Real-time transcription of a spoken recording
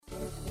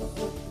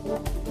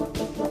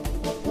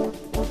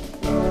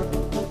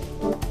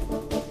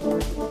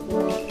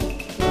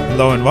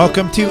Hello and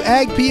welcome to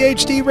Ag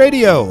PhD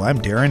Radio. I'm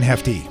Darren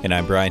Hefty. And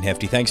I'm Brian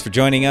Hefty. Thanks for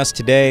joining us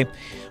today.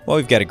 Well,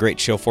 we've got a great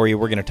show for you.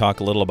 We're going to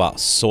talk a little about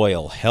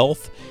soil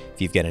health.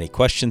 If you've got any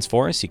questions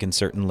for us, you can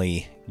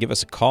certainly give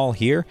us a call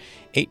here,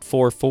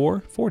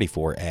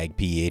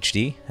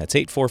 844-44-AG-PhD. That's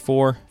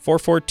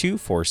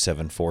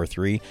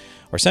 844-442-4743.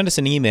 Or send us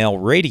an email,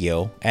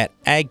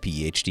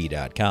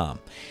 radio@agphd.com.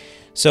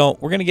 So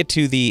we're going to get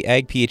to the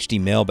Ag PhD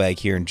mailbag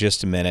here in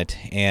just a minute.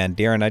 And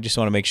Darren, I just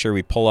want to make sure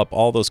we pull up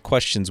all those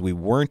questions we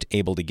weren't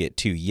able to get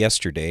to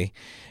yesterday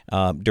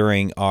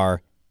during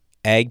our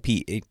Ag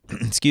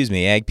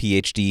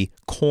PhD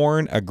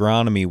corn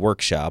agronomy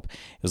workshop.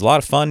 It was a lot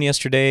of fun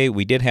yesterday.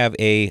 We did have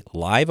a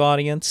live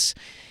audience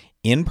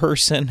in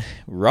person,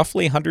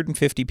 roughly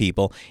 150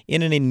 people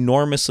in an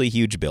enormously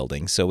huge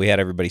building. So we had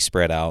everybody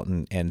spread out,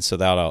 and so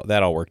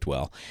that all worked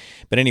well.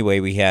 But anyway,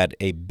 we had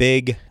a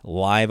big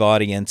live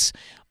audience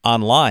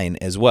online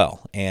as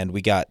well, and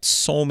we got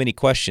so many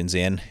questions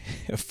in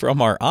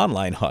from our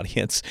online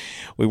audience.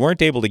 We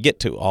weren't able to get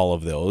to all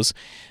of those.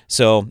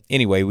 So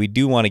anyway, we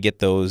do want to get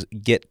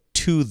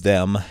to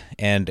them,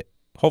 and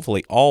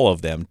hopefully all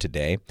of them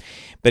today.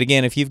 But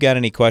again, if you've got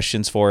any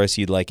questions for us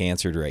you'd like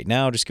answered right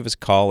now, just give us a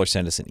call or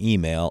send us an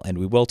email, and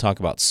we will talk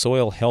about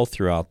soil health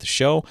throughout the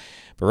show.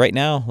 But right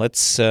now,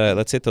 let's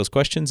hit those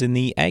questions in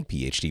the Ag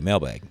PhD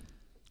mailbag.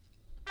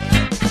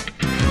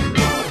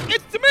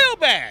 It's the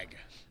mailbag!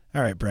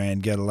 All right,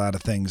 Brian, got a lot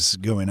of things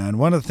going on.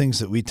 One of the things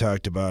that we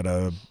talked about,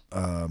 a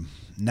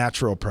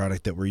natural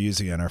product that we're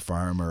using on our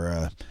farm,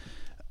 or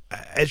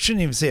I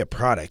shouldn't even say a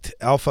product,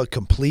 Alpha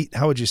Complete.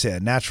 How would you say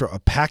a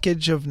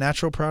package of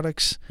natural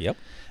products? Yep.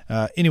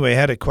 Anyway, I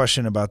had a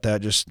question about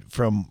that just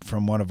from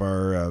one of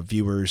our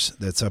viewers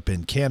that's up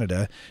in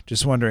Canada.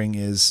 Just wondering,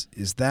 is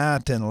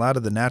that and a lot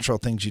of the natural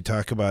things you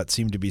talk about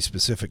seem to be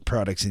specific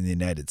products in the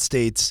United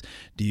States?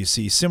 Do you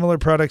see similar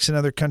products in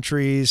other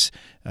countries?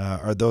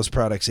 Are those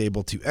products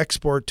able to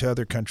export to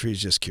other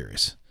countries? Just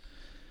curious.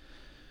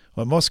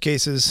 Well, in most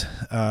cases,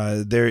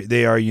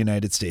 they are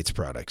United States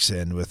products,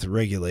 and with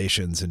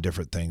regulations and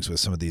different things with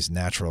some of these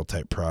natural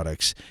type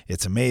products,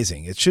 it's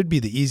amazing. It should be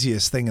the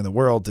easiest thing in the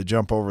world to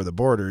jump over the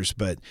borders,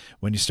 but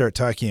when you start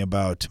talking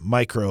about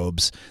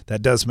microbes,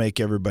 that does make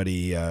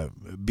everybody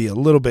be a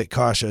little bit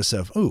cautious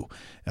of,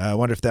 I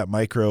wonder if that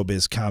microbe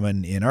is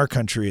common in our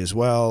country as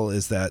well.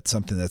 Is that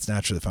something that's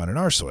naturally found in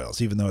our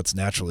soils? Even though it's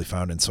naturally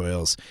found in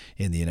soils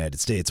in the United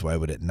States, why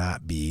would it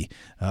not be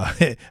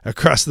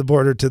across the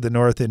border to the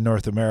north in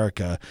North America?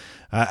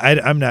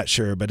 I'm not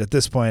sure, but at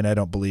this point, I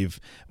don't believe.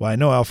 Well, I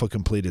know Alpha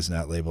Complete is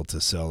not labeled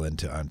to sell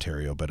into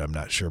Ontario, but I'm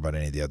not sure about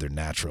any of the other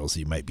naturals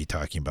you might be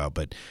talking about.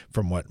 But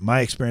from what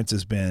my experience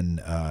has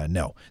been,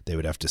 no, they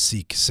would have to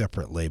seek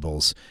separate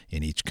labels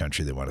in each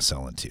country they want to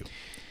sell into.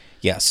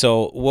 Yeah,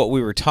 so what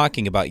we were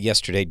talking about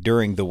yesterday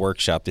during the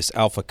workshop, this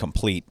Alpha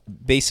Complete,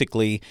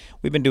 basically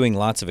we've been doing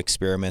lots of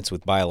experiments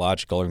with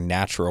biological or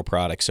natural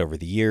products over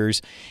the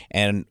years,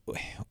 and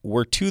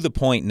we're to the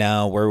point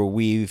now where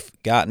we've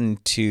gotten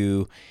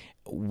to,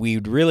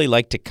 we'd really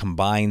like to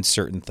combine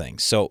certain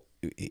things. So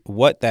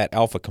what that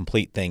Alpha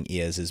Complete thing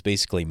is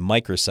basically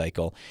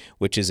Microcycle,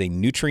 which is a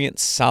nutrient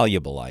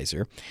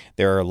solubilizer.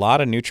 There are a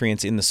lot of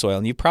nutrients in the soil,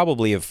 and you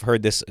probably have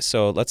heard this.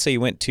 So let's say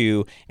you went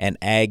to an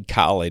ag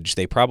college.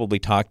 They probably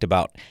talked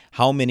about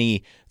how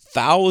many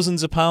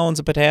thousands of pounds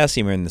of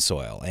potassium are in the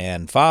soil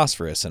and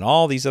phosphorus and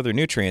all these other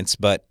nutrients,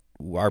 but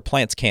our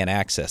plants can't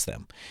access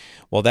them.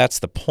 Well, that's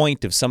the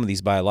point of some of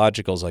these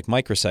biologicals like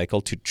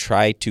Microcycle, to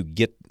try to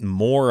get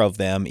more of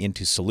them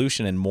into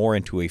solution and more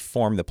into a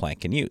form the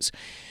plant can use.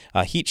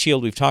 Heat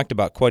Shield, we've talked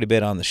about quite a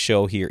bit on the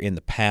show here in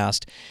the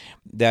past.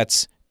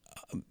 That's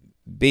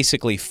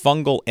basically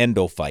fungal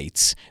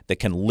endophytes that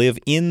can live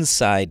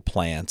inside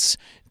plants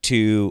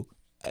to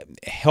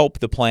help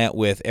the plant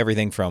with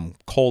everything from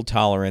cold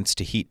tolerance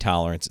to heat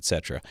tolerance,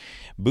 etc.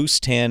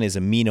 Boost 10 is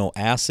amino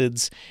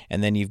acids,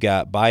 and then you've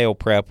got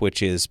BioPrep,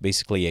 which is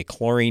basically a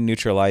chlorine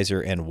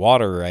neutralizer, and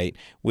Waterite,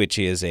 which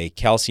is a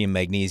calcium,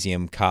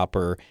 magnesium,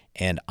 copper,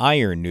 and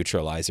iron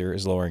neutralizer,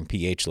 is lowering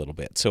pH a little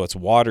bit. So it's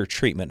water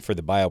treatment for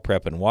the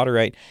BioPrep and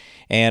Waterite.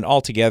 And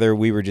altogether,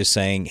 we were just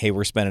saying, hey,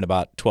 we're spending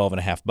about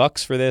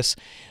 $12.50 for this.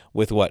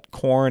 With what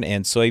corn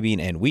and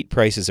soybean and wheat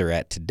prices are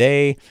at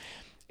today,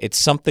 it's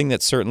something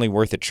that's certainly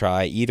worth a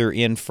try, either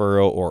in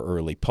furrow or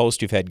early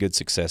post. You've had good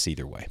success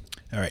either way.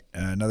 All right,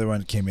 another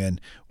one came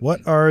in.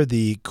 What are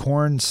the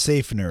corn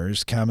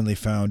safeners commonly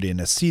found in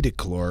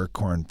acetochlor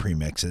corn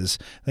premixes?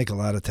 I think a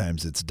lot of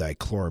times it's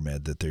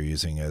dichloramid that they're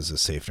using as a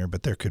safener,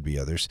 but there could be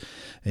others.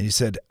 And he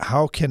said,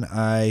 how can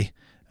I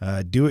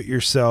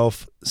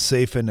do-it-yourself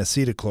safen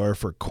acetochlor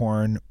for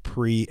corn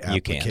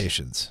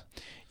pre-applications?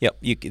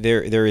 Yep,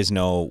 there is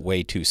no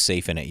way to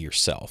safen it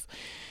yourself.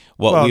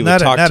 Well, we would not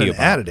talk an to you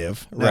about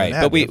additive, right?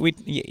 An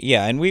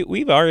additive. But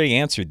we've already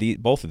answered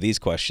both of these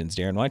questions,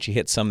 Darren. Why don't you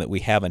hit some that we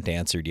haven't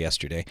answered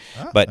yesterday?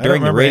 But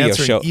during I don't the radio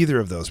answering show, either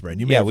of those, Brian.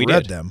 You may have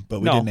read them,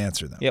 but we didn't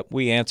answer them. Yep,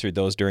 we answered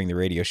those during the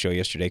radio show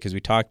yesterday because we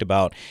talked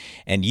about,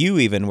 and you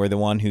even were the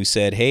one who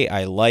said, "Hey,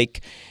 I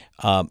like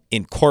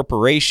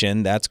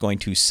incorporation. That's going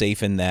to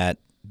safen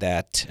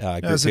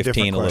Group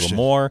 15 a little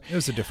more. It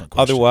was a different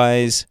question.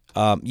 Otherwise,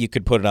 you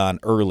could put it on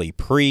early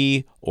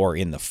pre or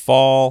in the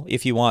fall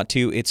if you want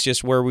to. It's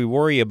just where we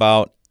worry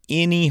about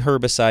any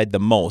herbicide the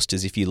most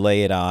is if you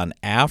lay it on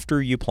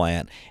after you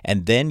plant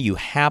and then you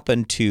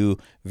happen to,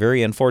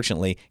 very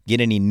unfortunately,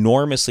 get an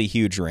enormously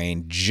huge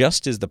rain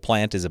just as the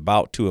plant is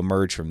about to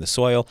emerge from the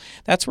soil.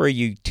 That's where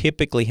you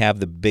typically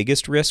have the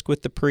biggest risk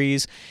with the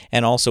pre's,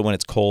 and also when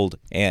it's cold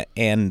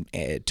and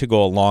to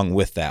go along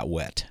with that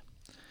wet.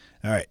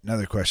 All right,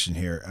 another question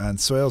here. On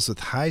soils with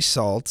high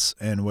salts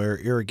and where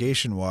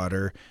irrigation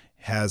water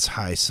has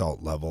high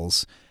salt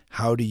levels,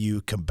 how do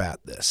you combat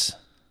this?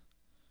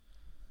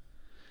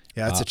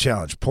 Yeah, it's a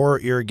challenge. Poor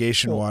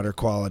irrigation water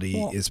quality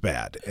is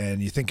bad.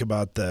 And you think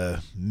about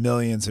the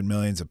millions and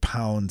millions of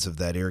pounds of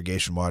that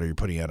irrigation water you're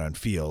putting out on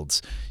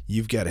fields,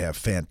 you've got to have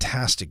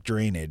fantastic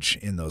drainage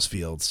in those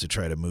fields to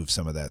try to move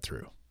some of that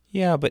through.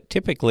 Yeah, but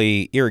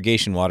typically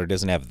irrigation water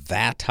doesn't have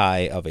that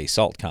high of a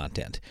salt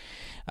content.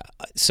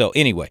 So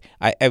anyway,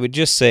 I would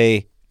just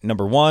say,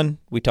 number one,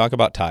 we talk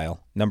about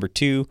tile. Number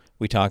two,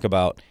 we talk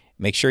about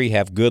make sure you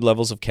have good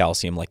levels of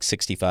calcium, like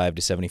 65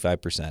 to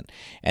 75%.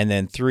 And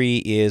then 3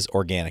 is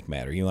organic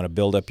matter. You want to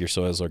build up your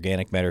soil's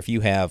organic matter. If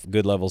you have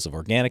good levels of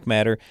organic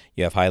matter,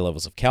 you have high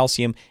levels of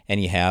calcium,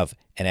 and you have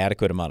an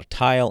adequate amount of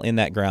tile in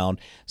that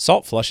ground,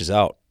 salt flushes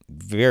out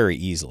very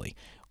easily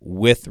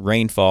with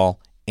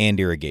rainfall and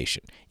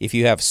irrigation. If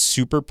you have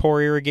super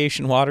poor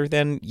irrigation water,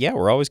 then yeah,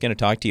 we're always going to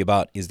talk to you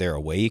about, is there a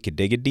way you could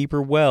dig a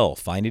deeper well,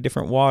 find a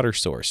different water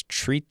source,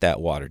 treat that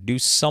water, do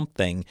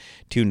something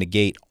to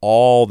negate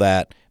all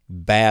that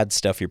bad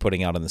stuff you're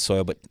putting out in the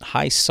soil. But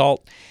high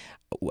salt,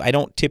 I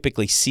don't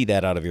typically see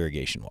that out of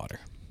irrigation water.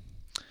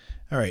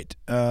 All right.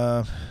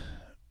 I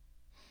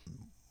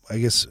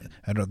guess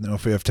I don't know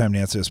if we have time to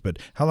answer this, but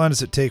how long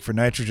does it take for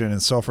nitrogen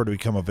and sulfur to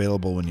become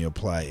available when you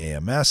apply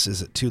AMS?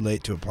 Is it too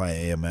late to apply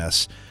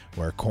AMS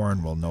where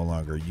corn will no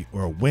longer,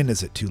 or when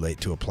is it too late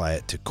to apply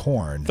it to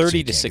corn 30 so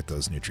you to can't get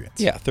those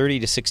nutrients? Yeah, 30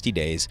 to 60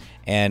 days.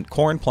 And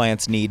corn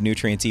plants need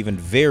nutrients even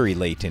very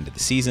late into the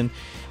season.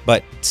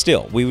 But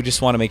still, we would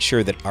just want to make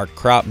sure that our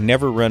crop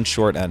never runs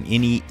short on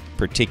any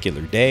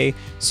particular day.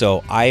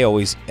 So I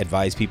always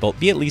advise people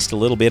be at least a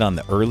little bit on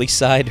the early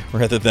side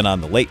rather than on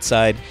the late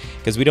side,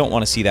 because we don't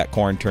want to see that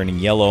corn turning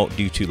yellow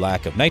due to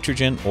lack of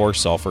nitrogen or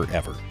sulfur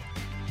ever.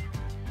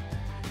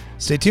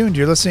 Stay tuned.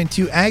 You're listening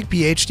to Ag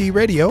PhD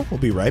Radio. We'll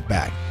be right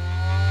back.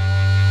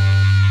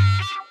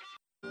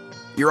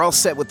 You're all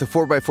set with the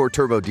 4x4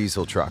 turbo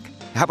diesel truck.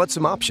 How about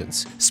some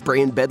options?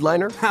 Spray and bed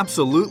liner?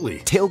 Absolutely.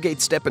 Tailgate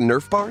step and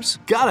Nerf bars?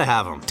 Gotta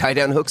have them.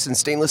 Tie-down hooks and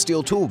stainless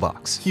steel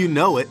toolbox? You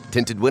know it.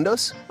 Tinted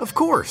windows? Of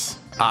course.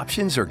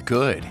 Options are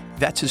good.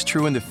 That's as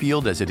true in the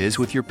field as it is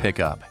with your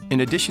pickup.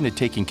 In addition to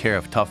taking care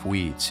of tough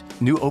weeds,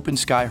 new Open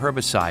Sky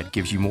herbicide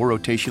gives you more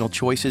rotational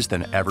choices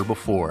than ever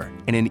before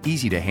and an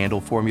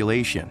easy-to-handle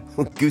formulation.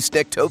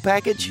 Gooseneck tow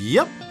package?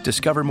 Yep.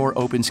 Discover more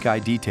Open Sky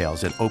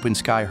details at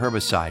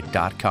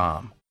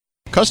OpenSkyHerbicide.com.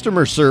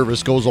 Customer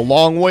service goes a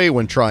long way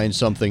when trying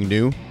something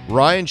new.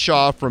 Ryan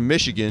Shaw from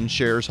Michigan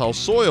shares how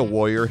Soil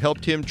Warrior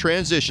helped him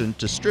transition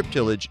to strip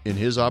tillage in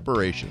his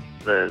operation.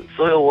 The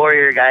Soil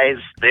Warrior guys,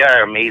 they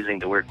are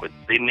amazing to work with.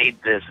 They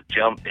made this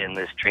jump in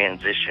this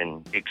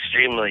transition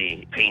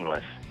extremely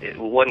painless.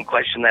 One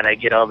question that I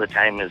get all the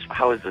time is,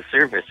 how is the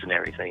service and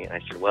everything? And I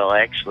said, well,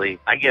 actually,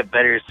 I get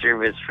better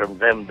service from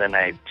them than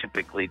I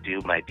typically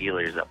do my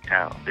dealers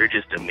uptown. They're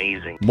just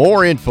amazing.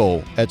 More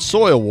info at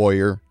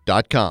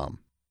soilwarrior.com.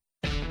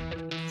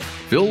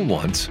 Fill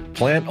once,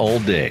 plant all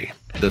day.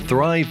 The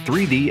Thrive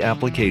 3D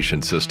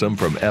application system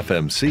from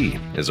FMC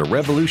is a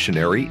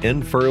revolutionary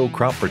in-furrow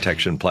crop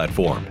protection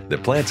platform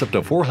that plants up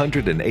to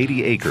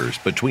 480 acres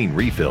between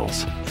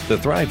refills. The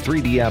Thrive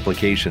 3D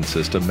application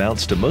system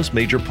mounts to most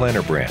major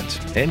planter brands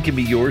and can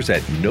be yours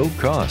at no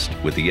cost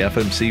with the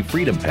FMC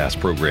Freedom Pass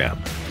program.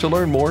 To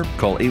learn more,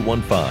 call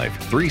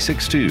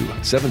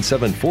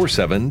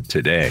 815-362-7747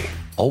 today.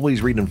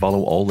 Always read and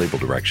follow all label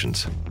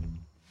directions.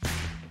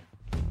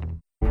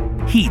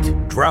 Heat,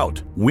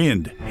 drought,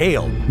 wind,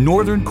 hail,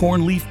 northern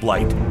corn leaf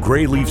blight,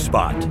 gray leaf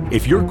spot.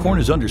 If your corn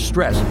is under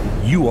stress,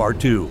 you are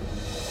too.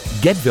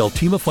 Get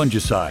Veltima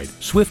fungicide,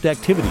 swift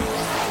activity,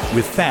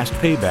 with fast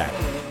payback,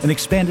 an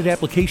expanded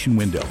application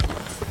window.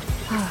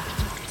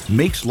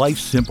 Makes life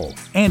simple,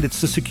 and it's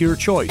the secure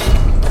choice.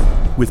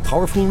 With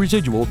powerful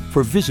residual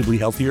for visibly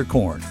healthier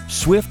corn.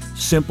 Swift,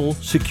 simple,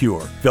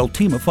 secure.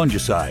 Veltima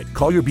fungicide.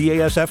 Call your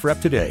BASF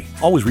rep today.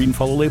 Always read and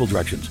follow label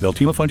directions.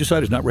 Veltima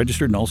fungicide is not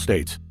registered in all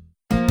states.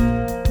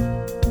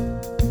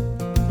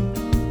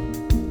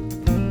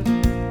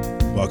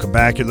 Welcome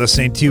back. You're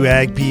listening to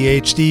Ag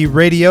PhD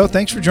Radio.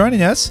 Thanks for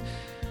joining us.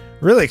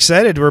 Really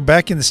excited. We're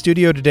back in the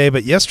studio today,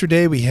 but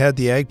yesterday we had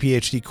the Ag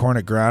PhD Corn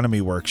Agronomy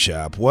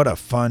Workshop. What a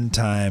fun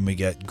time. We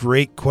got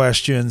great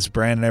questions.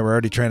 Brian and I were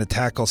already trying to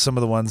tackle some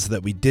of the ones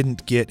that we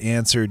didn't get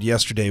answered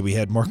yesterday. We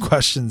had more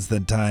questions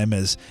than time,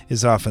 as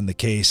is often the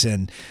case.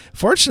 And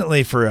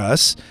fortunately for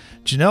us,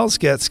 Janelle's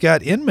got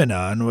Scott Inman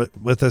on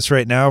with us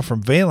right now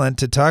from Valent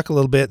to talk a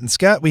little bit. And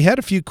Scott, we had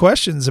a few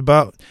questions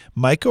about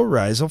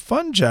mycorrhizal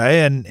fungi,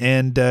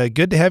 and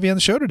good to have you on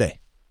the show today.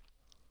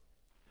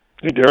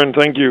 Hey, Darren,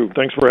 thank you.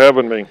 Thanks for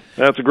having me.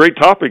 That's a great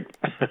topic.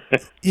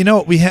 You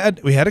know, we had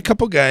a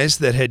couple guys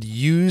that had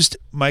used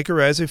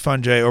mycorrhizae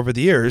fungi over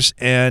the years,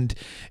 and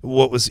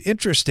what was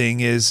interesting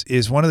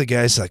is one of the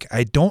guys like,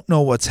 I don't know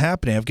what's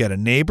happening. I've got a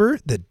neighbor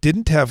that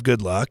didn't have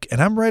good luck,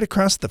 and I'm right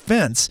across the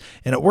fence,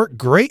 and it worked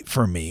great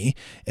for me.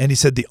 And he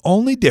said the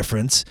only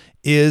difference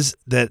is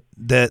that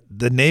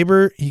the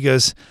neighbor, he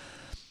goes,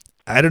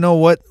 I don't know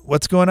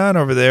what's going on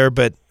over there,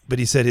 but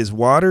he said his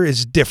water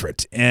is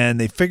different, and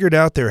they figured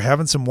out they're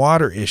having some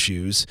water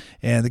issues.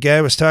 And the guy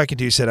I was talking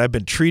to said, I've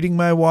been treating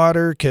my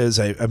water because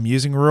I'm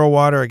using rural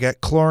water. I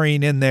got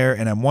chlorine in there,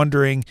 and I'm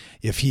wondering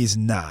if he's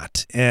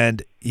not.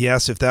 And he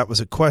asked if that was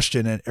a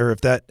question or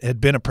if that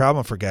had been a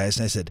problem for guys.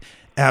 And I said,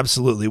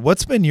 absolutely.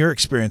 What's been your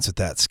experience with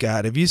that,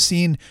 Scott? Have you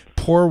seen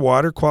poor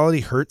water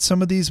quality hurt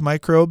some of these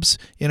microbes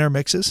in our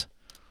mixes?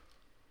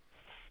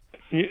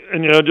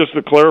 And just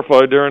to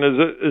clarify, Darren,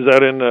 is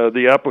that in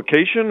the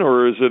application,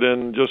 or is it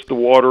in just the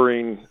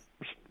watering,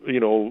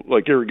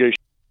 like irrigation?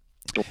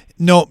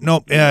 No,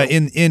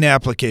 in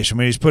application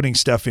when he's putting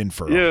stuff in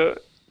furrow.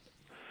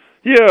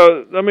 Yeah.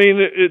 I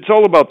mean, it's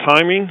all about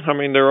timing. I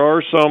mean, there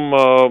are some,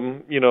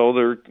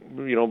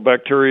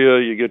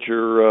 bacteria. You get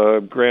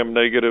your gram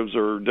negatives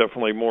are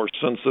definitely more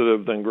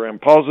sensitive than gram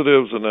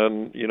positives, and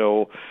then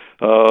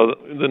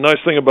the nice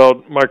thing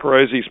about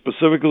mycorrhizae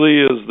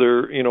specifically is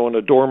they're, in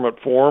a dormant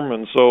form,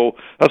 and so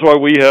that's why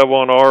we have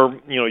on our,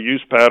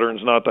 use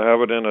patterns not to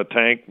have it in a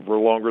tank for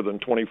longer than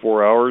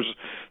 24 hours.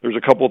 There's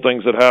a couple of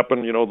things that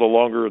happen, the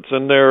longer it's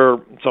in there,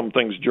 some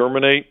things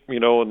germinate,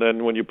 and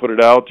then when you put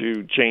it out,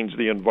 you change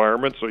the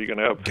environment, so you can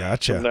have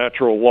some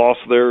natural loss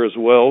there as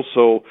well.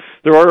 So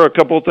there are a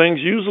couple of things.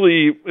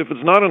 Usually, if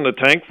it's not in the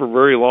tank for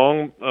very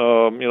long,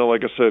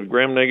 like I said,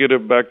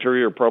 gram-negative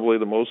bacteria are probably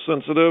the most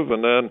sensitive,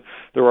 and then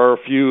there are a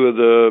few of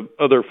the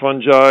other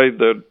fungi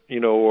that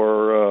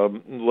are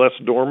less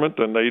dormant,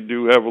 and they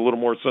do have a little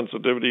more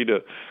sensitivity to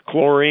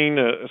chlorine,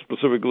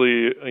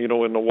 specifically in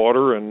the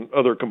water and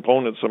other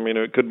components. I mean,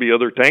 it could be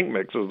other tank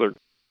mixes. There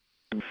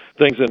are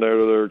things in there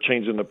that are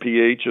changing the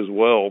pH as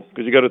well,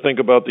 because you got to think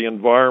about the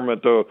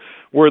environment,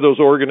 where those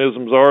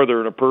organisms are.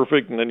 They're in a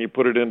perfect, and then you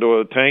put it into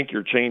a tank,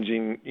 you're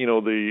changing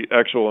the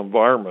actual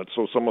environment.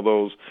 So some of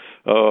those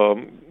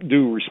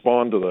do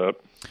respond to that.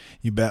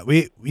 You bet.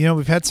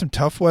 We've had some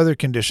tough weather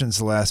conditions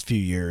the last few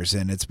years,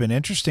 and it's been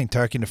interesting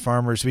talking to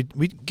farmers. We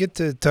get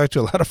to talk to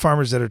a lot of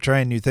farmers that are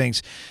trying new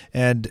things,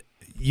 and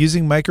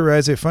using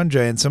mycorrhizae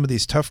fungi in some of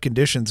these tough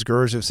conditions,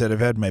 growers have said, I've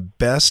had my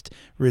best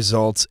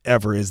results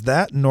ever. Is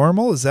that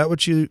normal? Is that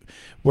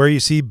where you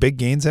see big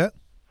gains at?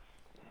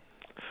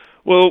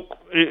 Well,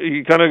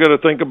 you kind of got to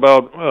think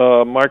about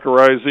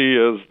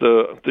mycorrhizae as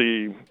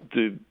the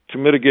to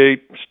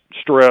mitigate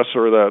stress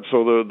or that.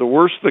 So the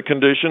worse the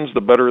conditions,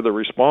 the better the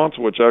response,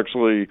 which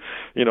actually,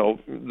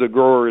 the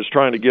grower is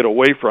trying to get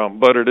away from.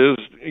 But it is,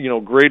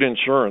 great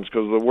insurance,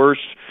 because the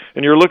worst,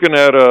 and you're looking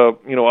at,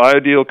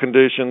 ideal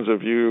conditions.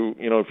 If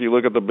you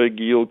look at the big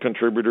yield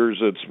contributors,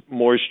 it's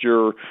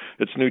moisture,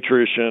 it's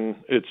nutrition,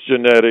 it's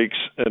genetics,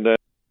 and then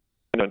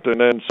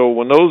so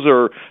when those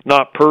are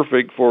not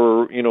perfect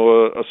for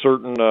a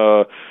certain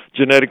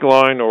genetic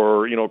line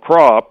or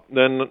crop,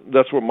 then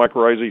that's what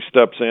mycorrhizae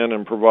steps in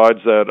and provides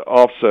that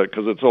offset,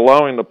 because it's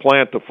allowing the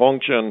plant to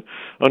function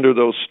under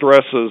those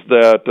stresses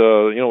that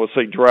let's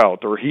say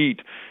drought or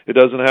heat. It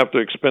doesn't have to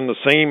expend the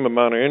same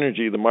amount of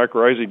energy. The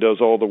mycorrhizae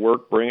does all the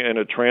work, and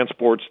it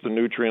transports the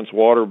nutrients,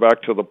 water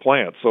back to the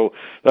plant. So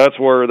that's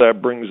where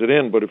that brings it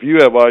in. But if you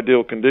have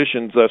ideal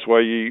conditions, that's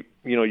why you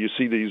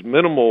see these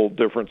minimal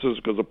differences,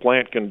 because the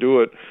plant can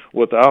do it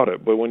without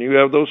it. But when you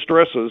have those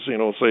stresses,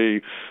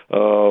 say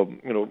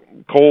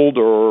cold,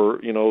 or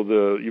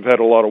you've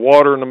had a lot of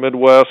water in the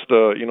Midwest,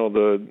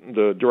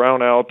 the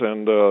drown out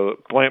and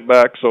plant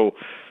back. So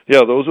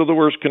yeah, those are the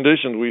worst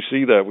conditions. We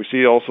see that. We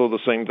see also the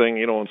same thing,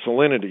 in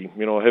salinity.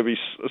 Heavy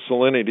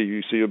salinity,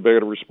 you see a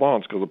better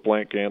response because the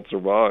plant can't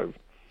survive.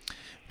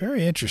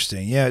 Very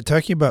interesting. Yeah,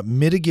 talking about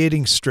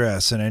mitigating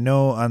stress, and I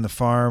know on the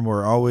farm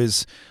we're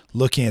always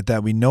looking at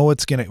that. We know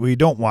we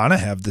don't want to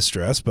have the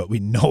stress, but we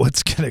know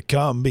it's going to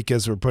come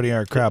because we're putting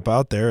our crop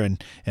out there,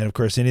 and of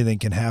course anything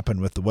can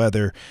happen with the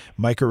weather.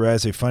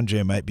 Mycorrhizae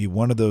fungi might be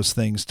one of those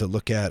things to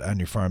look at on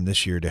your farm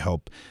this year to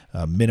help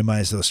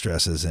minimize those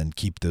stresses and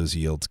keep those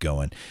yields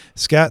going.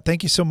 Scott,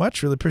 thank you so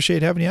much. Really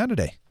appreciate having you on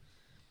today.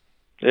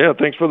 Yeah,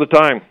 thanks for the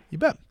time. You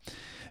bet.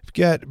 We've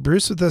got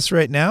Bruce with us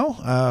right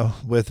now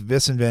with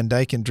Viss and Van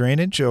Dyken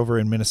Drainage over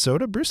in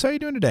Minnesota. Bruce, how are you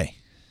doing today?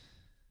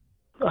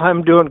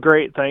 I'm doing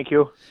great, thank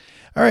you.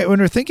 All right, when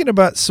we're thinking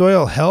about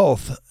soil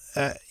health,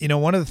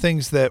 one of the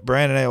things that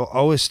Brian and I will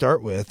always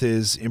start with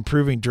is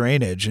improving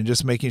drainage and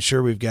just making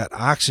sure we've got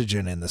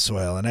oxygen in the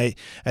soil. And I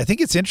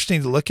think it's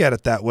interesting to look at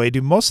it that way.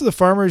 Do most of the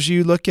farmers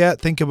you look at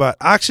think about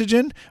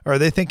oxygen, or are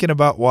they thinking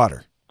about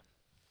water?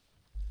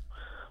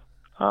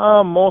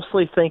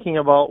 Mostly thinking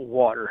about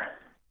water.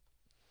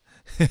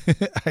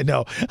 I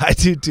know. I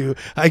do too.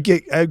 I'm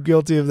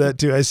guilty of that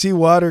too. I see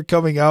water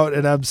coming out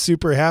and I'm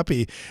super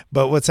happy.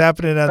 But what's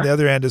happening on the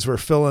other end is we're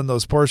filling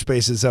those pore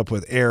spaces up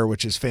with air,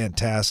 which is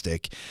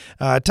fantastic.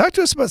 Talk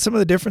to us about some of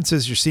the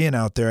differences you're seeing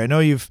out there. I know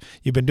you've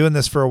been doing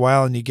this for a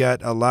while and you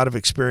got a lot of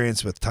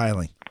experience with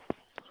tiling.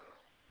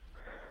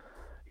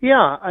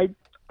 Yeah,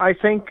 I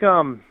think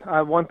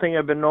one thing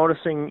I've been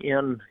noticing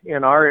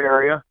in our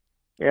area,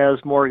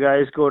 as more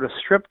guys go to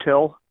strip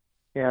till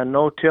and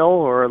no till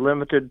or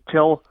limited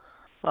till,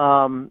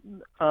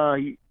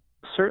 you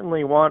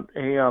certainly want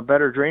a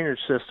better drainage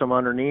system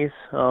underneath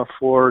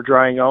for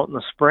drying out in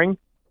the spring.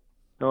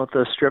 With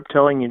the strip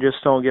tilling, you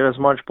just don't get as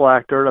much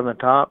black dirt on the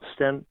tops.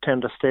 Tend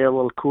to stay a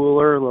little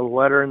cooler, a little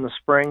wetter in the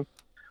spring.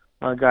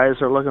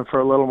 Guys are looking for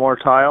a little more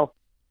tile.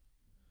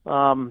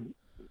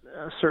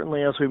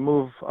 Certainly as we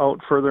move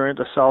out further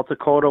into South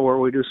Dakota, where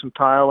we do some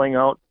tiling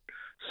out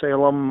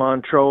Salem,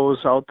 Montrose,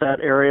 out that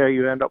area,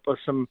 you end up with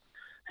some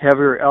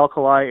heavier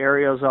alkali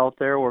areas out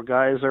there where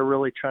guys are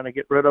really trying to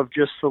get rid of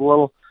just the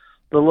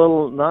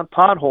little not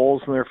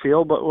potholes in their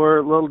field, but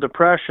where little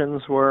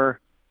depressions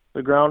where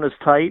the ground is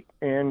tight,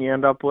 and you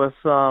end up with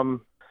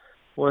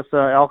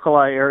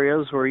alkali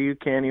areas where you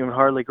can't even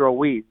hardly grow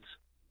weeds.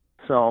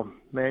 So,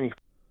 man, you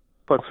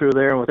put through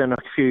there, and within a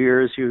few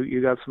years,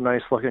 you got some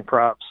nice looking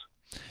crops.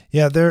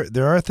 Yeah,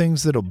 there are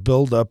things that'll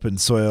build up in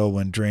soil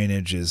when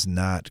drainage is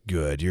not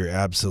good. You're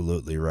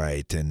absolutely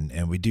right.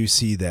 And we do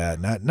see that,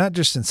 not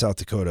just in South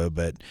Dakota,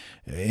 but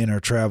in our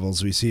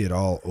travels, we see it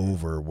all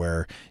over,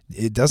 where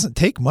it doesn't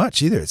take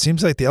much either. It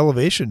seems like the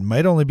elevation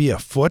might only be a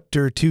foot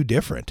or two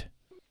different.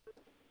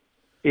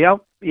 Yep.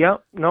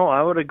 No,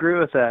 I would agree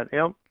with that.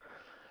 Yep.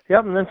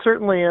 And then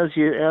certainly as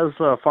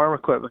farm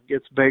equipment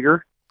gets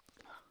bigger,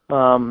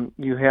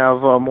 you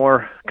have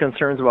more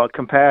concerns about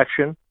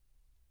compaction.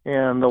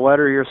 And the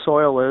wetter your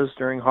soil is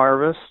during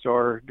harvest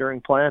or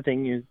during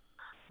planting, you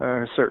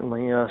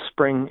certainly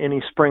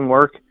any spring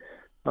work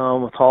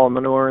with haul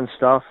manure and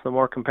stuff, the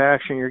more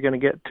compaction you're going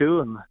to get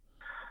to, and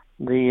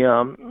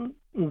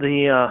the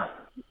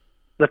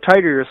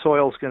tighter your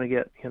soil is going to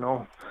get.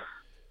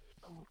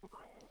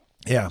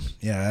 Yeah,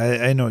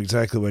 I know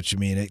exactly what you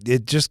mean.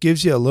 It just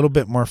gives you a little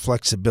bit more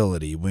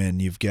flexibility when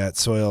you've got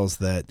soils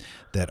that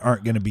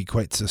aren't going to be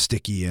quite so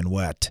sticky and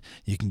wet.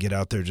 You can get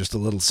out there just a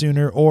little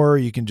sooner, or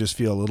you can just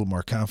feel a little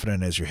more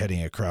confident as you're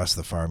heading across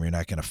the farm. You're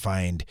not going to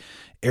find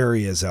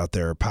areas out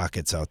there or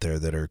pockets out there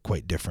that are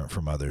quite different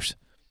from others.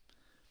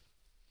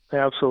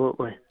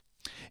 Absolutely.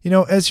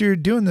 As you're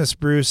doing this,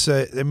 Bruce,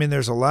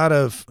 there's a lot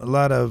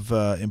of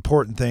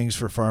important things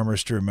for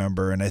farmers to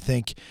remember, and I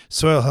think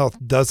soil health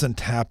doesn't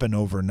happen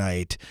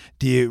overnight.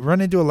 Do you run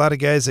into a lot of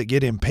guys that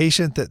get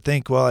impatient that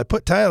think, well, I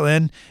put tile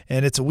in,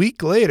 and it's a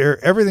week later,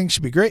 everything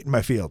should be great in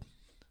my field?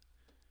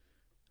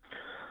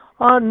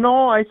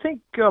 No, I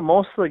think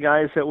most of the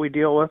guys that we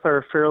deal with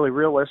are fairly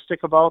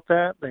realistic about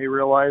that. They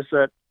realize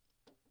that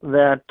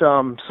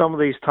some of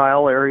these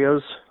tile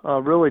areas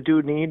really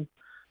do need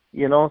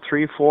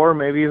 3, 4,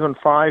 maybe even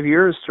 5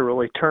 years to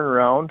really turn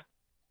around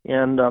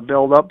and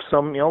build up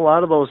some, a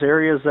lot of those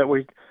areas that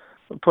we're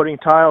putting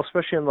tile,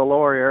 especially in the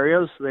lower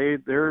areas,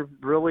 they're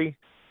really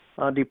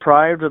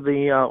deprived of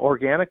the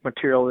organic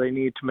material they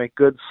need to make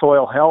good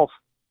soil health.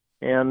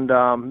 And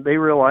they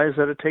realize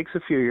that it takes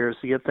a few years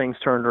to get things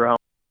turned around.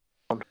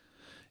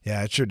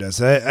 Yeah, it sure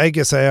does. I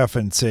guess I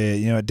often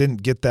say, it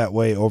didn't get that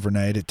way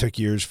overnight. It took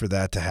years for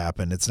that to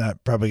happen. It's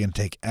not probably going to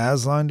take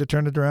as long to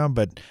turn it around,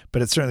 but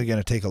it's certainly going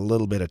to take a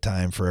little bit of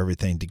time for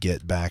everything to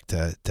get back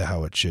to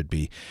how it should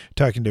be.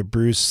 Talking to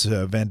Bruce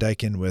Van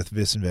Dyken with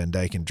Vis & Van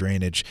Dyken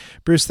Drainage.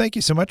 Bruce, thank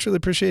you so much. Really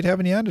appreciate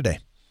having you on today.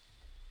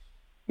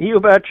 You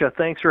betcha.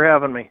 Thanks for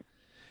having me.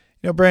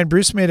 Brian,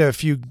 Bruce made a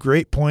few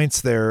great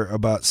points there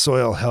about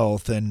soil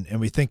health, and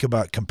we think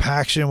about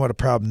compaction, what a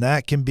problem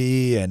that can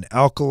be, and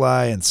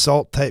alkali and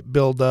salt type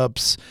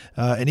buildups,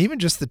 and even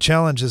just the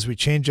challenge as we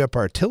change up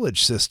our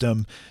tillage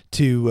system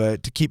to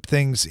keep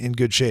things in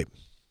good shape.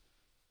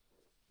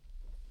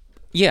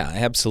 Yeah,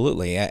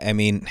 absolutely. I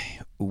mean,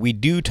 we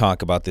do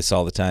talk about this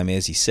all the time,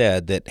 as he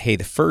said, that, hey,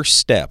 the first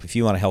step, if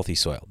you want a healthy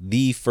soil,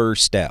 the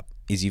first step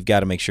is you've got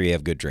to make sure you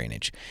have good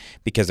drainage,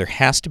 because there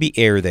has to be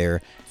air there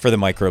for the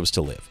microbes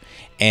to live.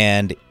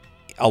 And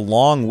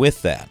along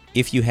with that,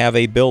 if you have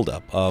a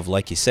buildup of,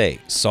 like you say,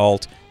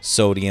 salt,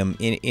 sodium,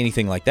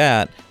 anything like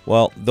that,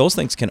 well, those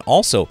things can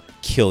also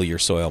kill your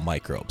soil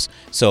microbes.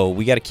 So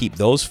we got to keep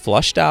those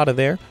flushed out of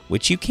there,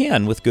 which you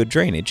can with good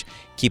drainage.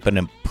 Keep an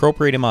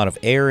appropriate amount of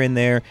air in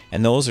there,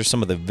 and those are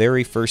some of the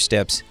very first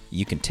steps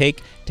you can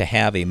take to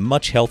have a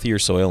much healthier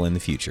soil in the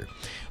future.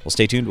 Well,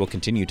 stay tuned. We'll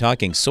continue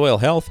talking soil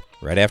health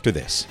right after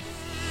this.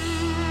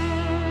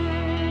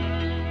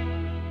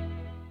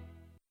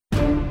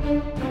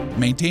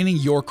 Maintaining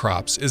your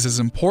crops is as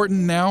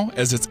important now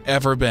as it's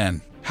ever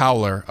been.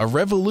 Howler, a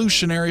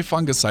revolutionary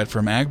fungicide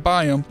from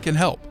AgBiome, can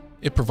help.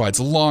 It provides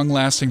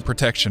long-lasting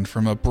protection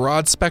from a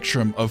broad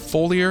spectrum of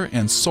foliar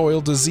and soil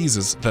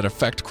diseases that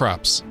affect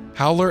crops.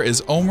 Howler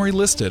is OMRI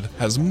listed,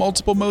 has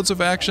multiple modes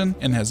of action,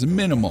 and has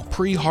minimal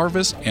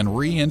pre-harvest and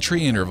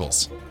re-entry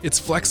intervals. It's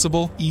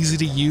flexible, easy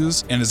to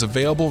use, and is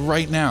available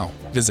right now.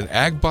 Visit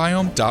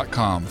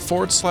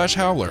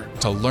agbiome.com/Howler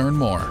to learn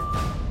more.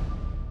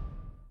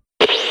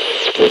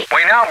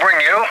 We now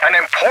bring you an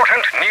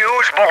important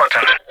news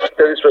bulletin.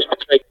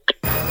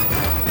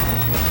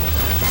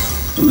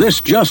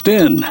 This just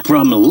in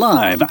from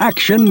Live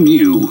Action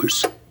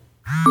News.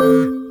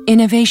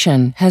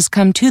 Innovation has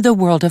come to the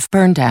world of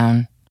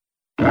burndown.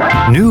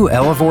 New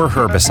Elevore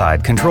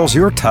herbicide controls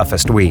your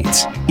toughest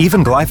weeds,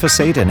 even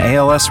glyphosate and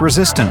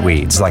ALS-resistant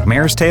weeds like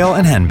mare's tail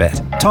and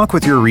henbit. Talk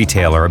with your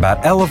retailer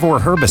about Elevore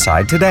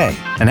herbicide today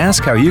and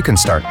ask how you can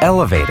start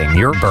elevating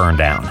your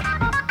burndown.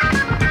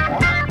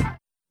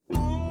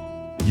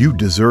 You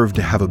deserve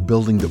to have a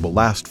building that will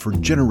last for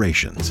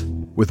generations.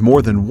 With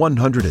more than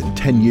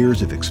 110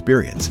 years of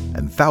experience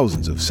and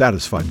thousands of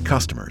satisfied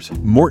customers,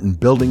 Morton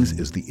Buildings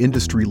is the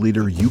industry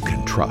leader you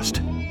can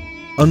trust.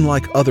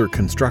 Unlike other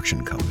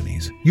construction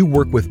companies, you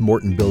work with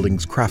Morton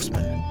Buildings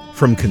craftsmen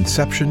from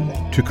conception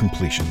to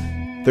completion.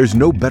 There's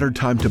no better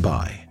time to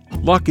buy.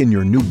 Lock in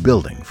your new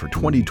building for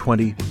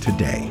 2020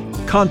 today.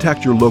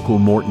 Contact your local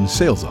Morton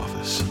sales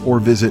office or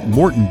visit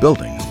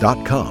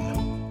mortonbuildings.com.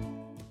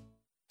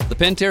 The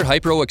Pentair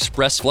Hypro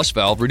Express flush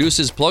valve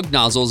reduces plugged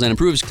nozzles and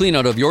improves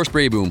cleanout of your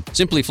spray boom.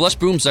 Simply flush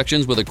boom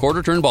sections with a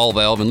quarter-turn ball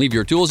valve and leave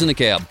your tools in the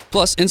cab.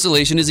 Plus,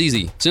 installation is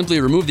easy.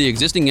 Simply remove the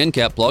existing end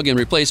cap plug and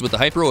replace with the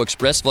Hypro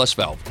Express flush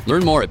valve.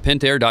 Learn more at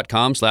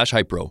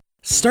pentair.com/hypro.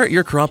 Start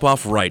your crop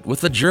off right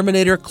with the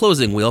Germinator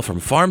closing wheel from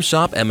Farm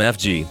Shop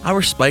MFG.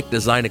 Our spike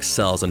design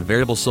excels on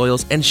variable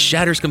soils and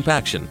shatters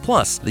compaction.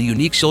 Plus, the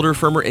unique shoulder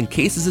firmer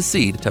encases a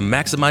seed to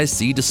maximize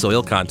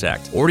seed-to-soil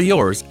contact. Order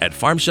yours at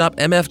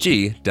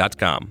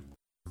farmshopmfg.com.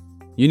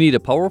 You need a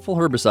powerful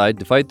herbicide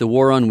to fight the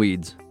war on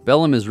weeds.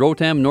 Bellum is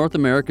Rotam North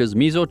America's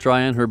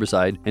mesotrione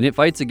herbicide, and it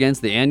fights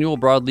against the annual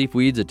broadleaf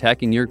weeds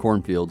attacking your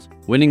cornfields.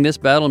 Winning this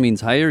battle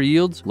means higher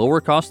yields, lower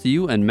cost to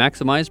you, and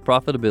maximized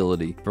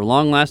profitability. For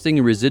long-lasting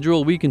and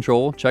residual weed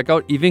control, check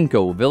out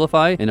Evinco,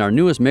 Vilify, and our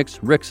newest mix,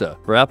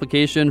 Rixa. For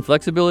application,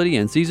 flexibility,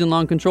 and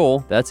season-long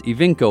control, that's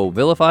Evinco,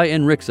 Vilify,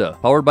 and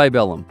Rixa, powered by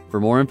Bellum.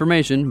 For more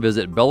information,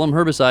 visit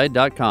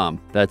bellumherbicide.com.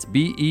 That's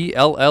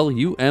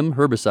BELLUM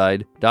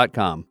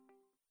herbicide.com.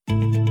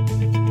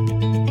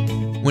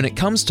 When it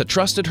comes to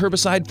trusted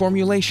herbicide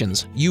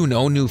formulations, you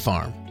know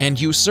Nufarm. And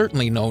you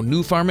certainly know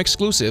Nufarm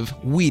exclusive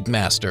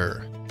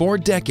Weedmaster. For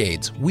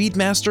decades,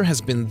 Weedmaster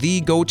has been the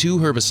go-to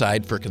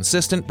herbicide for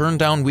consistent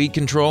burn-down weed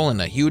control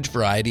in a huge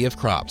variety of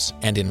crops,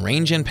 and in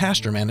range and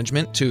pasture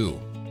management too.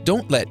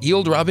 Don't let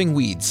yield-robbing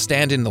weeds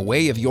stand in the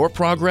way of your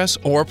progress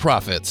or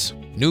profits.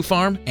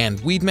 Nufarm and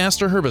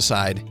Weedmaster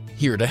herbicide,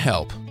 here to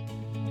help.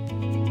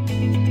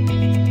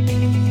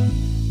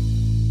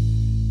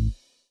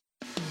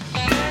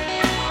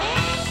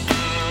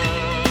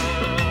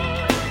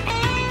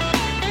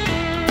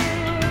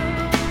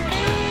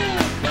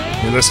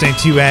 You're listening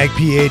to Ag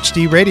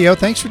PhD Radio.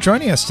 Thanks for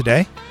joining us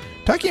today.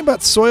 Talking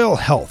about soil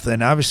health,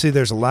 and obviously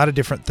there's a lot of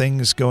different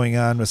things going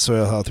on with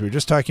soil health. We were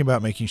just talking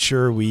about making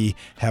sure we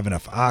have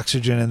enough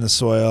oxygen in the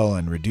soil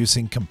and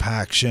reducing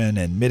compaction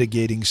and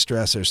mitigating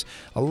stress. There's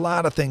a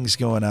lot of things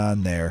going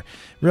on there.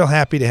 Real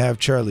happy to have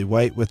Charlie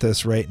White with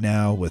us right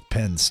now with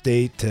Penn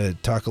State to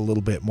talk a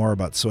little bit more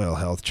about soil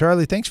health.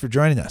 Charlie, thanks for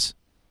joining us.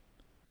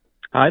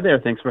 Hi there.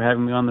 Thanks for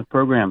having me on the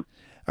program.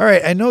 All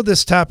right, I know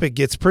this topic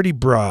gets pretty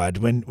broad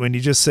when you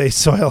just say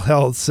soil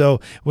health.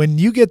 So when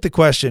you get the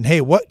question, hey,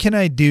 what can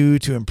I do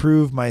to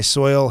improve my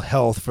soil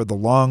health for the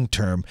long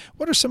term?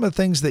 What are some of the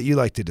things that you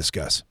like to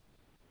discuss?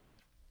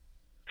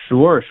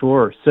 Sure.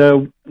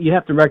 So you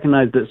have to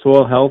recognize that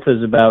soil health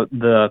is about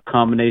the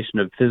combination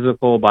of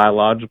physical,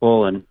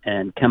 biological, and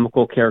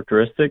chemical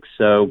characteristics.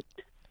 So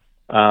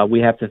we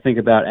have to think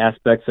about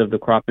aspects of the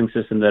cropping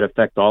system that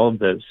affect all of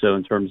those. So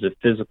in terms of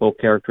physical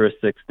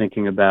characteristics,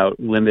 thinking about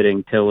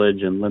limiting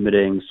tillage and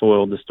limiting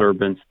soil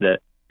disturbance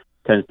that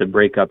tends to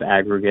break up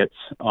aggregates.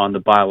 On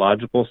the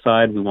biological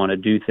side, we want to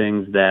do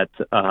things that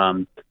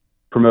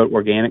promote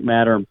organic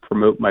matter and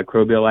promote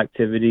microbial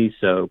activity.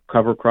 So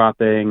cover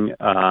cropping,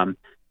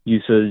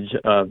 usage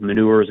of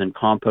manures and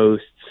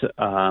composts,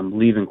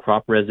 leaving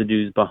crop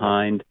residues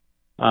behind.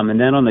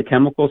 And then on the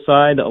chemical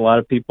side, a lot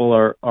of people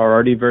are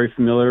already very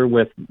familiar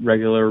with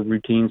regular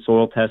routine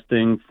soil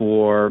testing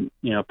for,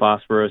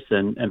 phosphorus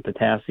and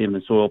potassium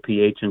and soil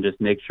pH, and just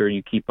make sure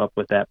you keep up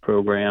with that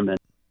program and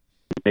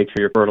make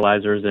sure your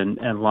fertilizers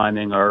and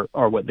liming are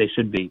what they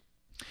should be.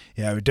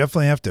 Yeah, we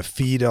definitely have to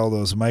feed all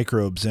those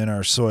microbes in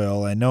our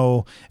soil. I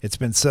know it's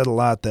been said a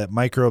lot that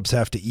microbes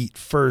have to eat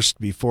first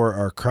before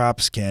our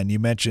crops can. You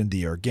mentioned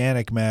the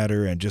organic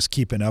matter and just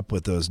keeping up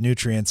with those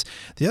nutrients.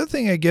 The other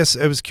thing I guess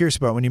I was curious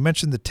about when you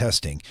mentioned the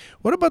testing,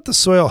 what about the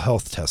soil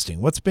health testing?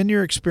 What's been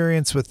your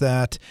experience with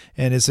that?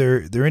 And is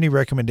there any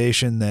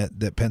recommendation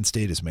that Penn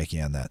State is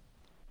making on that?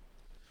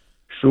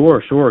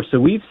 Sure. So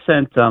we've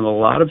sent a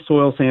lot of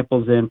soil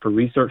samples in for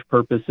research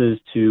purposes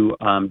to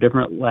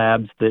different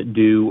labs that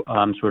do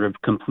sort of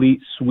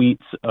complete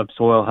suites of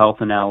soil health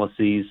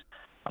analyses.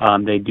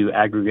 They do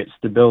aggregate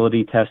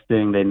stability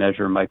testing. They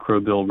measure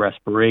microbial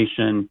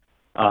respiration,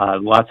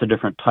 lots of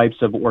different types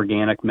of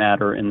organic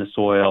matter in the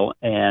soil.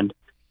 And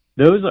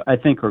those, I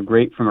think, are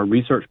great from a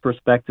research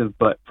perspective,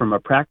 but from a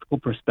practical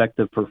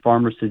perspective for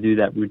farmers to do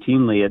that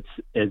routinely,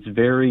 it's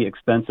very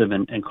expensive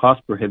and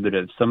cost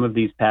prohibitive. Some of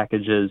these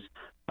packages,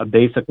 a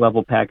basic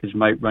level package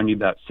might run you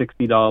about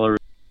 $60,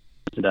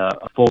 and a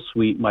full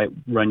suite might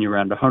run you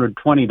around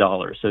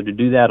 $120. So to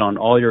do that on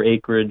all your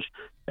acreage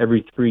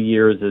every 3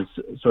 years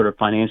is sort of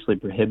financially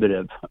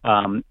prohibitive.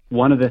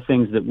 One of the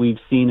things that we've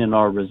seen in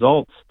our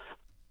results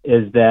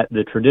is that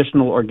the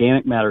traditional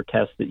organic matter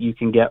test that you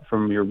can get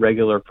from your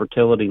regular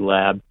fertility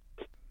lab,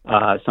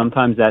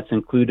 sometimes that's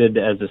included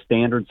as a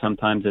standard,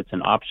 sometimes it's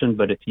an option,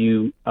 but if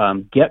you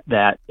get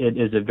that, it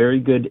is a very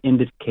good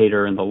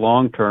indicator in the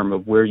long term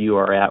of where you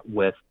are at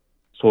with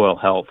soil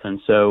health. And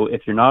so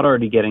if you're not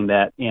already getting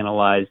that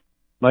analyzed,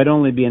 might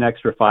only be an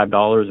extra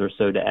 $5 or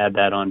so to add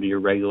that onto your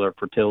regular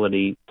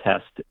fertility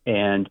test.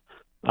 And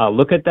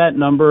look at that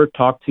number,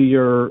 talk to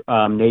your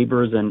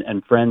neighbors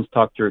and friends,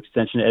 talk to your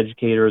extension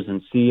educators,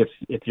 and see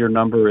if your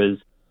number is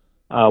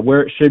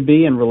where it should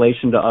be in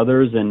relation to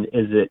others, and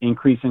is it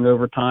increasing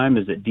over time?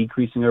 Is it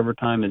decreasing over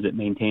time? Is it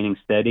maintaining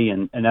steady?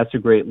 And that's a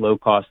great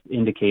low-cost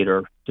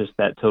indicator, just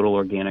that total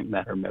organic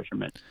matter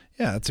measurement.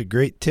 Yeah, that's a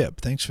great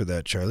tip. Thanks for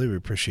that, Charlie. We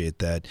appreciate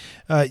that.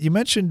 You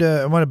mentioned,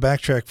 I want to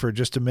backtrack for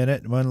just a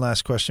minute. One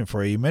last question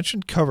for you. You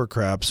mentioned cover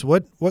crops.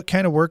 What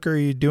kind of work are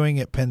you doing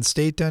at Penn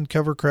State on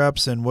cover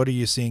crops, and what are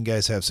you seeing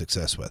guys have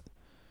success with?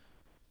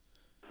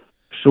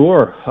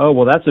 Sure. Oh,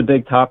 well, that's a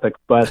big topic,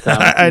 but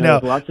I know.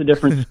 There's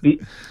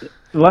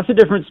lots of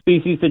different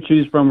species to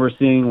choose from. We're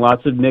seeing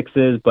lots of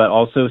mixes, but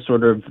also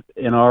sort of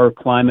in our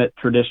climate,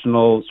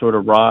 traditional sort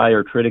of rye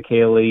or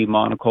triticale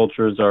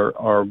monocultures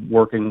are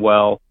working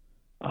well.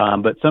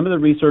 But some of the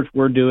research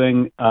we're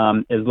doing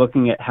is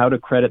looking at how to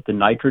credit the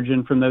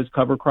nitrogen from those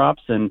cover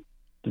crops and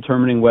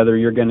determining whether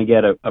you're going to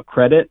get a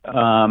credit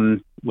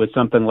with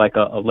something like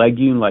a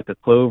legume, like a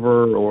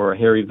clover or a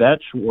hairy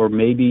vetch, or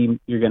maybe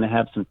you're going to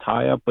have some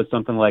tie-up with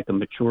something like a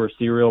mature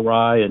cereal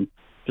rye, and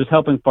just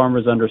helping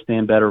farmers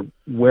understand better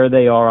where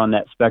they are on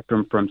that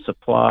spectrum from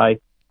supply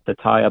to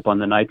tie up on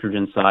the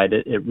nitrogen side.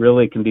 It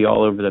really can be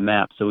all over the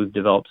map, so we've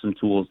developed some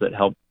tools that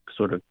help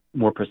sort of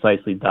more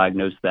precisely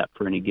diagnose that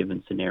for any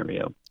given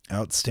scenario.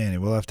 Outstanding.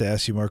 We'll have to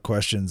ask you more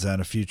questions on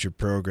a future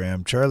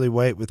program. Charlie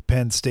White with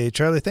Penn State.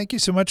 Charlie, thank you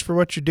so much for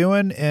what you're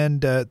doing,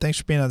 and thanks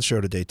for being on the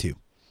show today, too.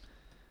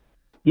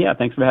 Yeah,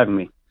 thanks for having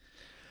me.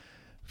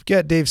 We've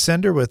got Dave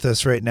Sender with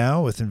us right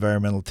now with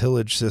Environmental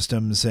Tillage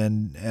Systems.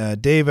 And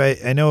Dave,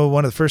 I know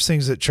one of the first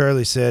things that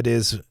Charlie said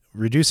is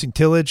reducing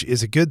tillage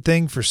is a good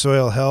thing for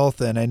soil health,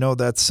 and I know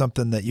that's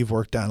something that you've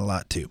worked on a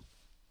lot, too.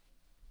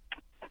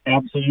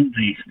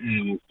 Absolutely.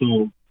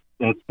 So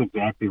that's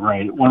exactly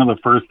right. One of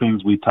the first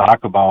things we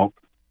talk about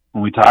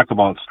when we talk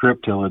about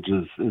strip tillage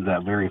is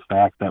that very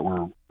fact that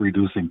we're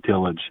reducing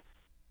tillage.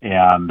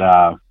 And,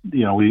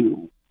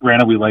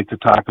 we like to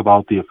talk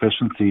about the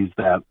efficiencies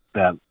that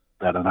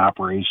an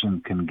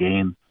operation can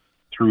gain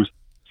through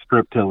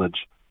strip tillage.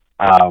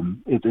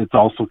 It's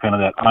also kind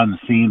of that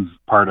unseen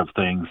part of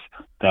things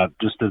that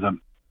just isn't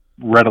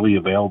readily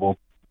available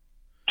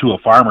to a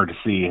farmer to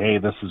see, hey,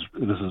 this is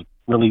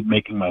really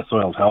making my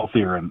soils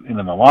healthier, and in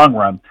the long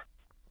run,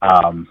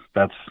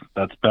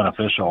 that's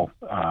beneficial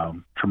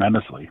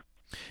tremendously.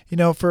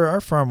 For our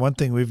farm, one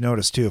thing we've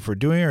noticed too, if we're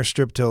doing our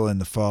strip till in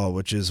the fall,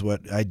 which is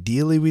what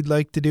ideally we'd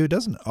like to do, it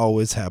doesn't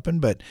always happen,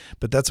 but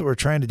that's what we're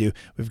trying to do.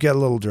 We've got a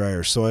little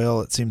drier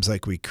soil. It seems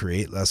like we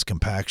create less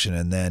compaction,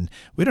 and then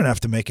we don't have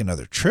to make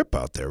another trip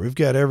out there. We've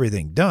got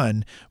everything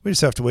done. We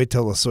just have to wait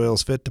till the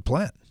soil's fit to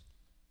plant.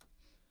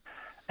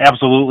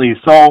 Absolutely.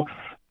 So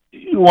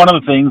one of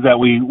the things that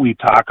we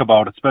talk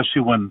about,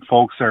 especially when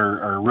folks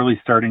are really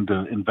starting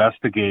to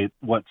investigate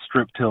what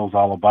strip till is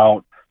all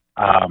about,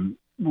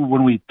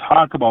 when we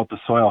talk about the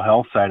soil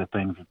health side of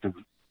things,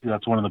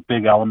 that's one of the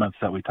big elements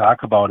that we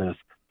talk about is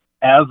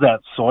as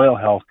that soil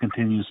health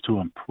continues to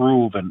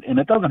improve, and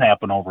it doesn't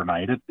happen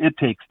overnight. It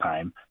takes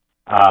time.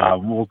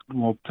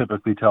 We'll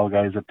typically tell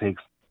guys it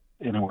takes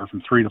anywhere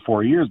from 3 to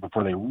 4 years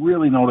before they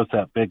really notice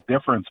that big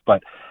difference,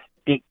 but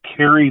it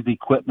carries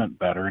equipment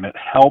better, and it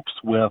helps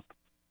with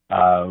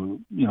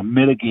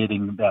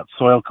mitigating that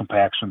soil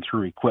compaction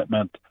through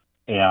equipment.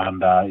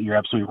 And you're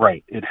absolutely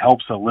right. It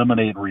helps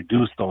eliminate and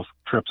reduce those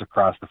trips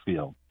across the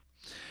field.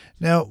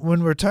 Now,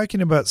 when we're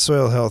talking about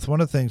soil health,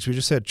 one of the things we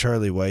just had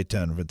Charlie White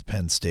on with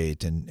Penn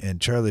State,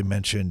 and Charlie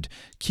mentioned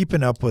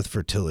keeping up with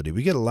fertility.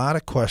 We get a lot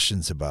of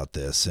questions about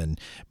this, and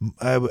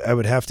I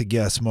would have to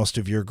guess most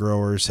of your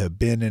growers have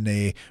been in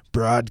a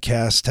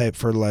broadcast type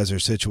fertilizer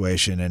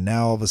situation, and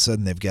now all of a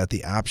sudden they've got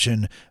the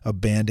option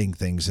of banding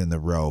things in the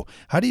row.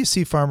 How do you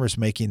see farmers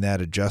making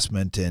that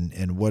adjustment,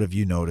 and what have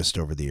you noticed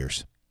over the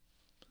years?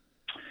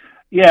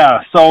 Yeah,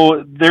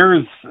 so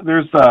there's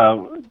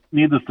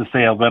needless to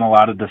say, there's been a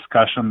lot of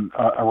discussion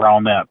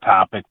around that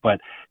topic. But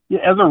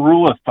as a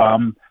rule of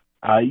thumb,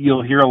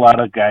 you'll hear a lot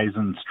of guys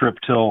in strip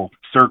till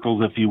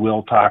circles, if you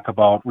will, talk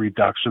about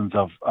reductions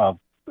of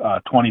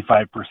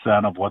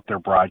 25% of what their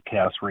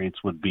broadcast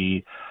rates would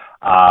be.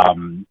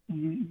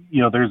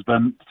 There's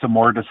been some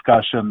more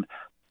discussion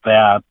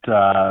that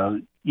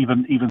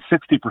even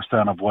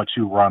 60% of what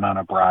you run on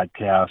a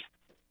broadcast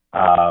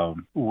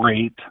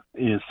rate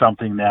is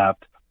something that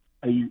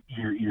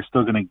you're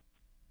still going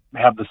to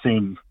have the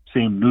same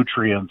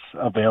nutrients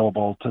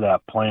available to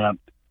that plant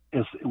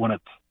as when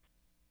it's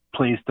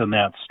placed in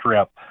that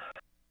strip.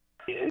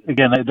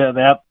 Again,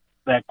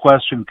 that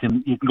question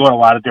you can go in a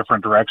lot of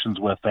different directions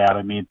with that.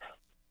 I mean,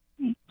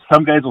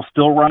 some guys will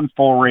still run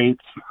full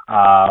rates,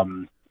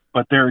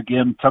 but there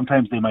again,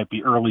 sometimes they might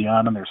be early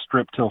on in their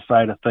strip till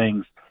side of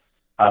things.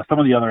 Some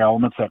of the other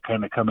elements that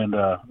kind of come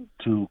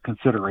into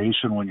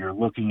consideration when you're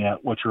looking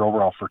at what your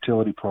overall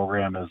fertility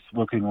program is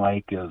looking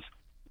like is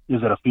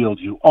it a field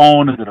you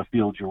own? Is it a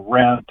field you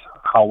rent?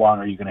 How long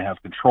are you going to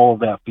have control of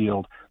that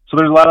field? So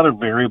there's a lot of other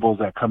variables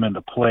that come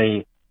into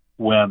play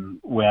when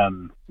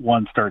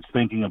one starts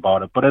thinking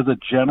about it. But as a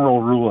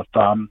general rule of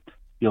thumb,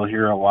 you'll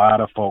hear a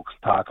lot of folks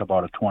talk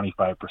about a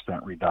 25%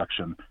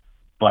 reduction.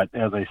 But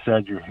as I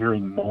said, you're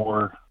hearing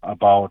more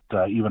about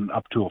even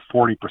up to a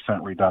 40%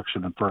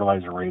 reduction in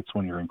fertilizer rates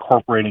when you're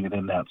incorporating it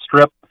in that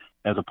strip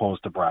as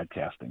opposed to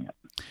broadcasting it.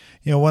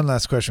 One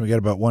last question. We got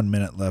about 1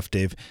 minute left,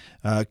 Dave.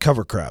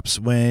 Cover crops.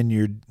 When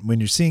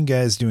you're seeing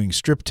guys doing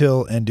strip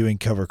till and doing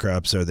cover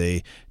crops, are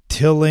they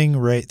tilling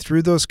right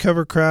through those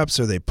cover crops?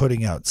 Are they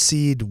putting out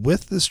seed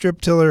with the strip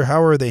tiller?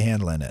 How are they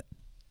handling it?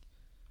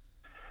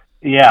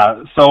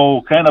 Yeah,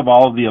 so kind of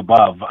all of the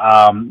above.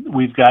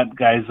 We've got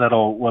guys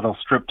that'll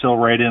strip till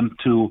right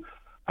into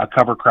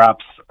cover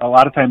crops. A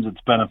lot of times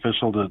it's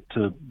beneficial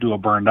to do a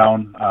burn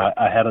down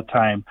ahead of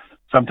time.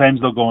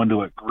 Sometimes they'll go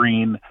into it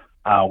green.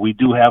 We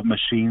do have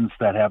machines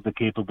that have the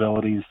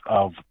capabilities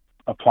of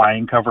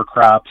applying cover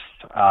crops.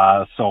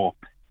 So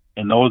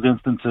in those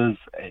instances,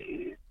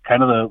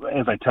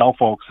 as I tell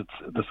folks,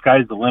 it's the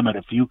sky's the limit.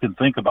 If you can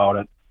think about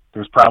it,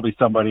 there's probably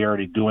somebody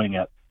already doing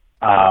it.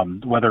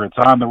 Whether it's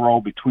on the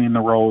row, between the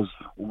rows,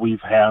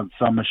 we've had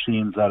some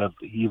machines that have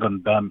even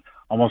been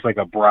almost like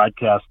a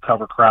broadcast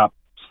cover crop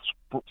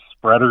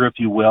spreader, if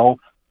you will,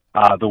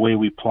 the way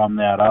we plumb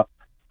that up.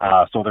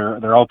 So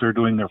they're out there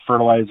doing their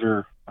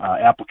fertilizer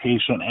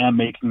application and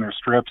making their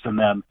strips, and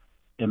then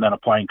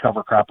applying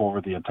cover crop over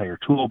the entire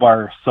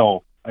toolbar.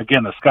 So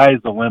again, the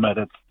sky's the limit.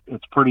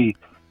 It's pretty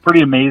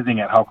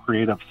amazing at how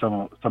creative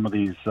some of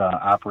these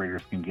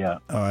operators can get.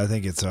 Oh, I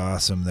think it's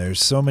awesome. There's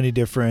so many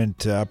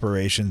different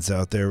operations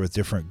out there with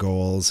different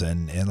goals,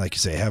 and like you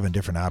say, having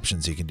different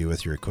options you can do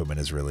with your equipment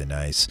is really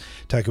nice.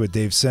 Talking with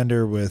Dave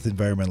Sender with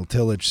Environmental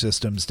Tillage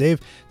Systems. Dave,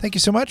 thank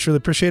you so much. Really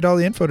appreciate all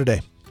the info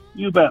today.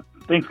 You bet.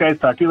 Thanks, guys.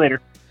 Talk to you later.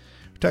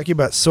 We're talking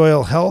about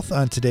soil health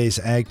on today's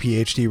Ag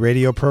PhD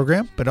radio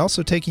program, but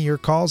also taking your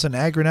calls and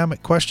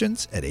agronomic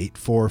questions at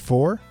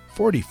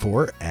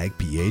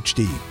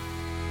 844-44-AG-PhD.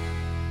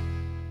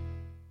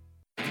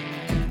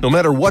 No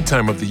matter what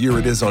time of the year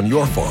it is on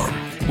your farm,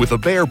 with a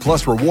Bayer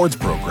Plus Rewards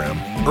program,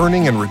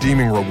 earning and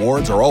redeeming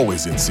rewards are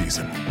always in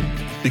season.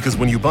 Because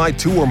when you buy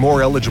 2 or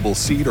more eligible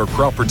seed or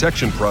crop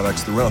protection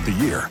products throughout the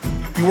year,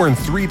 you earn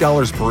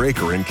 $3 per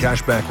acre in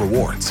cashback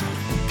rewards.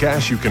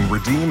 Cash you can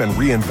redeem and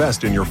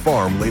reinvest in your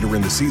farm later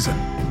in the season.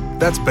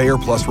 That's Bayer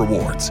Plus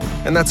Rewards,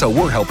 and that's how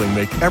we're helping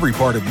make every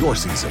part of your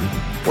season,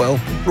 well,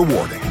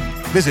 rewarding.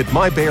 Visit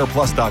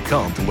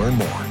mybayerplus.com to learn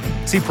more.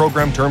 See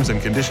program terms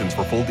and conditions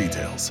for full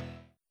details.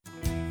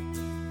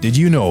 Did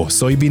you know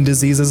soybean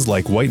diseases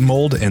like white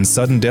mold and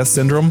sudden death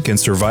syndrome can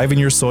survive in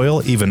your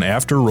soil even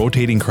after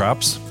rotating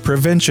crops?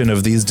 Prevention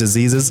of these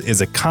diseases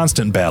is a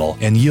constant battle,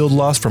 and yield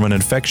loss from an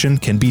infection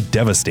can be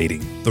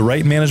devastating. The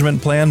right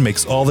management plan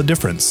makes all the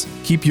difference.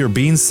 Keep your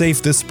beans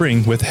safe this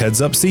spring with Heads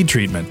Up seed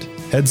treatment.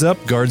 Heads Up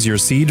guards your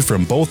seed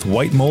from both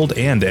white mold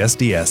and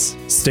SDS.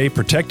 Stay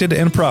protected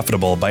and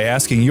profitable by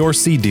asking your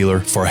seed dealer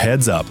for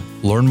Heads Up.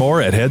 Learn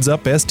more at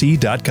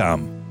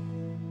headsupst.com.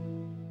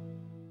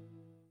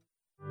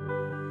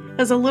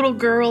 As a little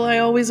girl, I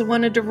always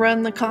wanted to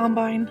run the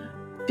combine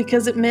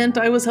because it meant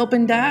I was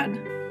helping Dad.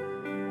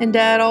 And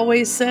Dad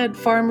always said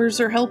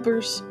farmers are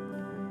helpers.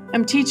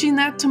 I'm teaching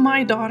that to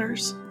my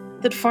daughters,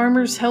 that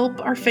farmers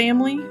help our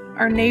family,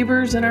 our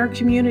neighbors, and our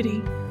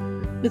community.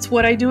 It's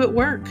what I do at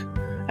work.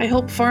 I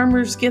help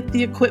farmers get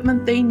the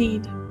equipment they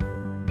need.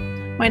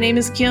 My name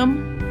is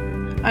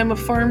Kim. I'm a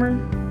farmer,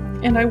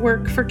 and I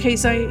work for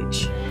Case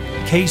IH.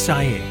 Case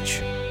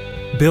IH,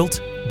 built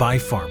by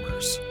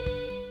farmers.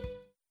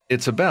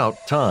 It's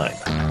about time.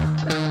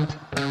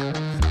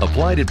 A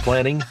Applied at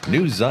planting,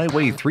 new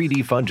Xyway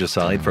 3D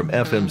fungicide from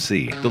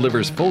FMC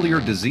delivers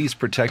foliar disease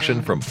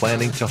protection from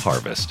planting to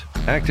harvest.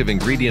 Active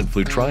ingredient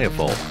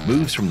flutriafol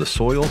moves from the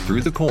soil through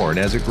the corn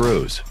as it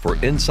grows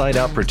for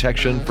inside-out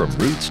protection from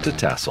roots to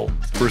tassel.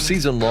 For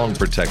season-long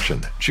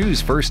protection,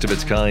 choose first of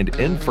its kind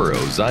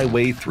In-Furrow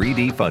Xyway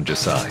 3D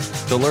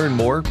fungicide. To learn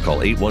more,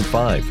 call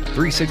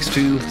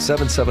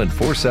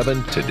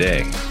 815-362-7747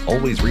 today.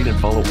 Always read and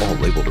follow all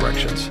label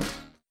directions.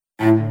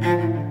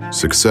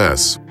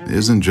 Success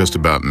isn't just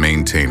about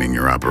maintaining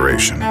your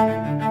operation,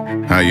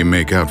 how you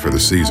make out for the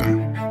season,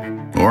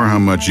 or how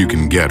much you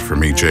can get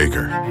from each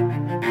acre.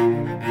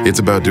 It's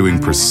about doing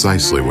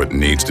precisely what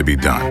needs to be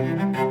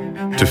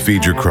done to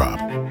feed your crop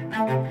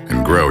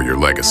and grow your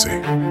legacy,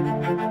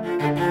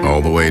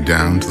 all the way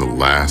down to the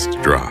last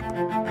drop.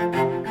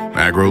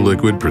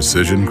 AgroLiquid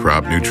Precision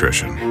Crop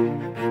Nutrition.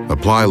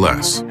 Apply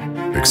less,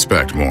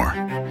 expect more.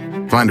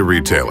 Find a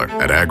retailer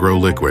at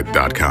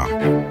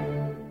agroliquid.com.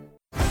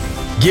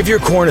 Give your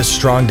corn a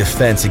strong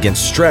defense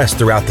against stress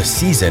throughout the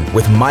season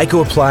with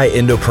MycoApply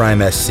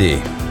Endoprime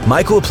SC.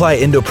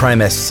 MycoApply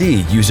Endoprime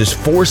SC uses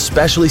 4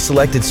 specially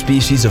selected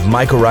species of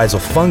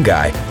mycorrhizal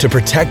fungi to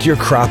protect your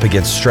crop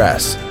against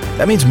stress.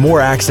 That means more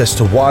access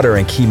to water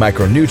and key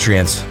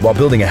micronutrients while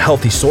building a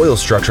healthy soil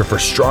structure for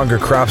stronger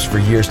crops for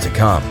years to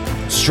come.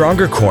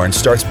 Stronger corn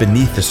starts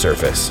beneath the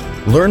surface.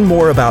 Learn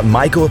more about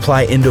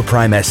MycoApply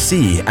Endoprime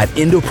SC at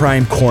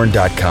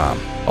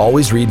endoprimecorn.com.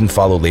 Always read and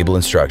follow label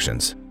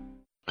instructions.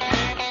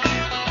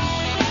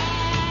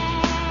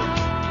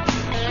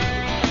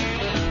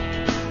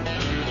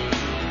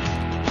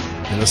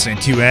 You're listening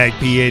to Ag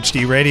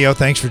PhD Radio.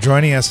 Thanks for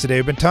joining us today.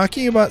 We've been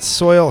talking about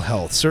soil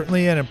health,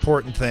 certainly an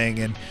important thing.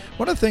 And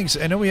one of the things,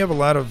 I know we have a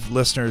lot of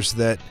listeners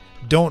that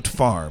don't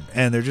farm,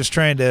 and they're just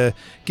trying to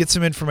get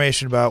some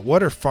information about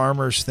what are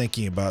farmers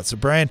thinking about. So,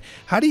 Brian,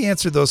 how do you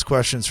answer those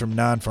questions from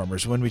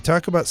non-farmers? When we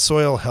talk about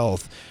soil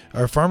health,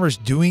 are farmers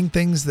doing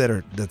things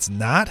that's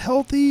not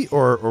healthy,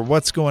 or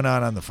what's going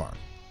on the farm?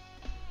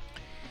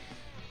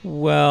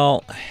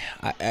 Well,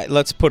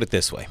 let's put it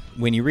this way.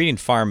 When you're reading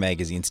farm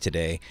magazines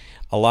today,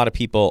 a lot of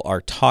people are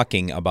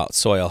talking about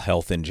soil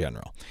health in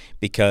general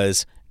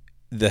because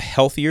the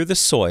healthier the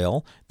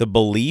soil, the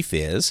belief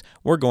is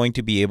we're going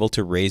to be able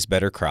to raise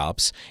better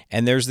crops.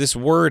 And there's this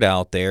word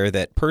out there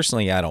that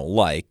personally I don't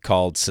like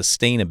called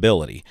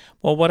sustainability.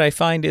 Well, what I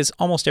find is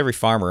almost every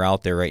farmer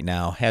out there right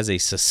now has a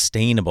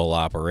sustainable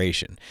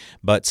operation,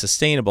 but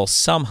sustainable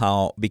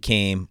somehow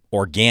became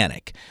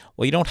organic.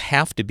 Well, you don't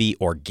have to be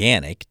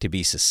organic to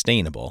be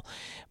sustainable,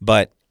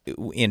 but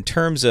in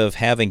terms of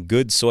having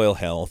good soil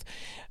health,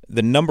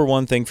 the number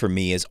one thing for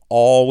me is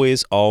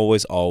always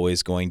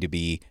going to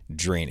be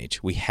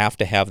drainage. We have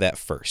to have that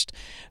first.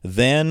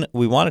 Then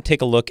we want to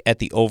take a look at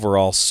the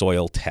overall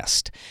soil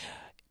test.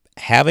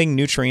 Having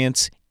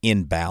nutrients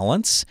in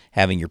balance,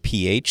 having your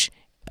pH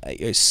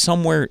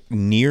somewhere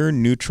near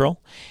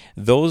neutral,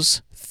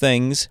 those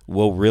things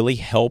will really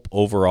help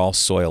overall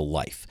soil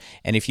life.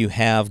 And if you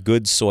have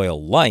good soil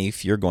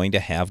life, you're going to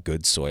have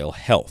good soil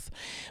health.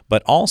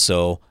 But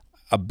also,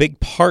 a big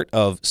part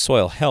of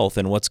soil health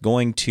and what's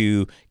going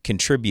to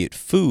contribute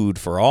food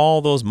for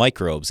all those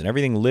microbes and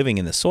everything living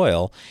in the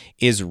soil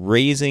is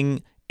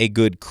raising a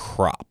good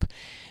crop.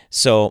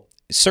 So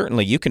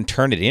certainly you can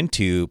turn it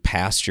into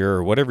pasture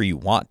or whatever you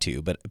want to,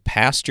 but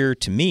pasture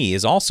to me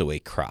is also a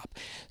crop.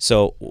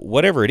 So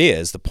whatever it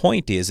is, the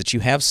point is that you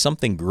have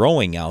something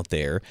growing out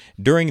there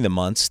during the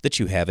months that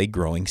you have a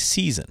growing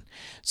season.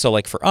 So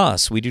like for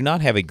us, we do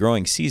not have a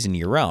growing season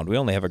year-round. We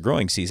only have a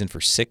growing season for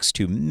 6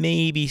 to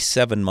maybe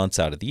 7 months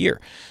out of the year.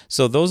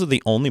 So those are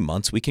the only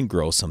months we can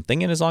grow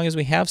something, and as long as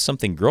we have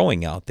something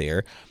growing out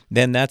there,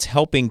 then that's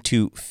helping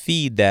to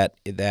feed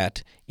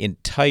that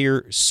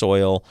entire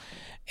soil,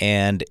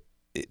 and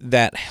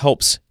that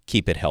helps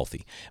keep it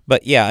healthy.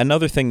 But yeah,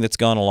 another thing that's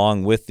gone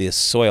along with this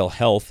soil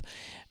health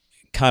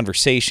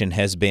conversation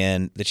has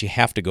been that you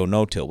have to go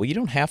no-till. Well, you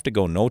don't have to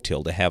go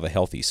no-till to have a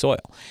healthy soil.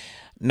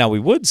 Now, we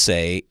would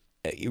say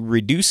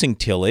reducing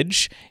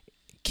tillage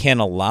can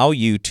allow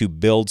you to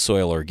build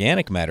soil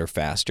organic matter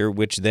faster,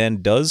 which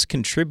then does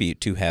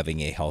contribute to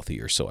having a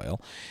healthier soil.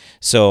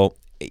 So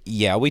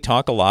yeah, we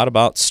talk a lot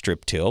about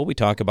strip till. We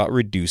talk about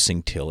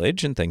reducing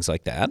tillage and things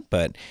like that,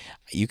 but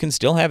you can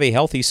still have a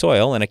healthy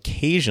soil and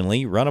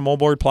occasionally run a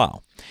moldboard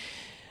plow.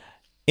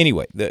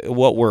 Anyway,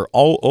 what we're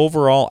all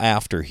overall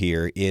after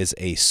here is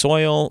a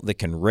soil that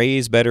can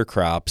raise better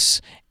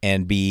crops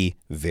and be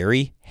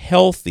very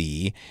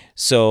healthy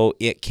so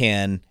it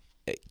can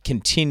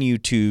continue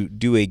to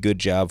do a good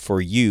job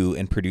for you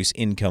and produce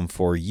income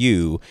for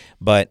you.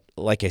 But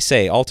like I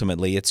say,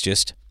 ultimately, it's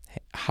just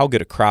how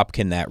good a crop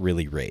can that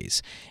really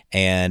raise?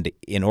 And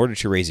in order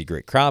to raise a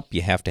great crop,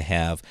 you have to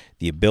have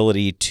the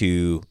ability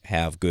to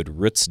have good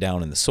roots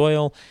down in the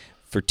soil,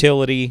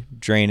 fertility,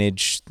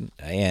 drainage,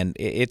 and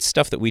it's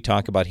stuff that we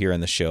talk about here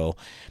on the show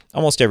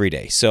almost every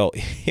day. So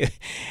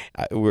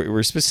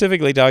we're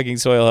specifically talking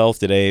soil health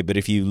today, but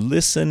if you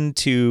listen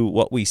to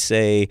what we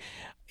say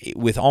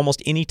with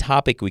almost any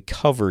topic we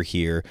cover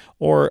here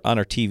or on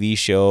our TV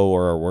show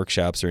or our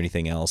workshops or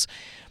anything else,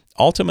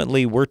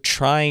 ultimately we're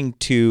trying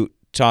to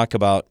talk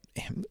about,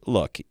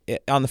 look,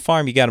 on the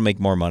farm, you got to make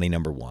more money,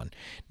 number one.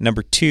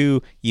 Number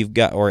two, you've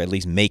got, or at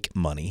least make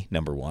money,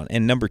 number one.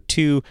 And number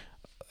two,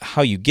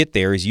 how you get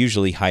there is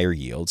usually higher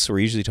yields. So we're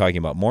usually talking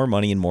about more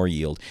money and more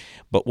yield.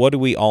 But what do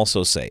we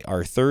also say?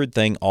 Our third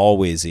thing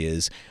always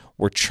is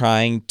we're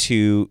trying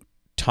to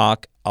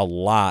talk a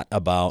lot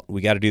about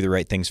we got to do the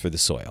right things for the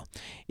soil.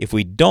 If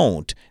we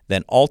don't,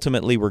 then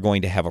ultimately we're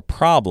going to have a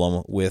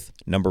problem with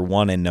number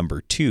one and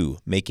number two,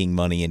 making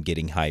money and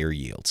getting higher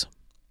yields.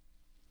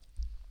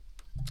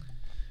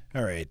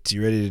 All right,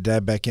 you ready to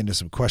dive back into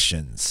some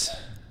questions?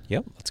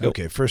 Yep, let's go.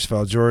 Okay, first of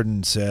all,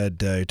 Jordan said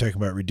you're talking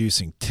about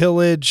reducing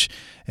tillage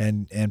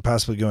and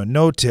possibly going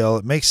no-till.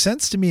 It makes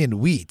sense to me in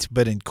wheat,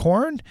 but in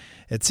corn,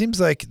 it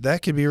seems like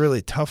that could be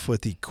really tough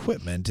with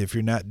equipment if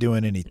you're not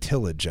doing any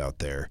tillage out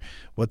there.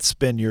 What's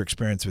been your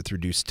experience with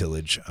reduced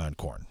tillage on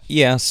corn?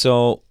 Yeah,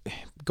 so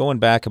going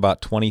back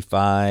about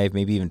 25,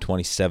 maybe even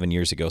 27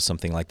 years ago,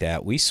 something like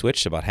that, we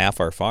switched about half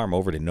our farm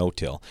over to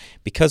no-till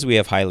because we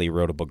have highly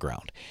erodible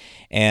ground.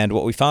 And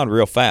what we found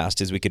real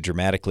fast is we could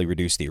dramatically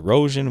reduce the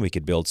erosion, we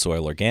could build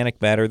soil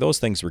organic matter. Those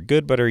things were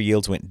good, but our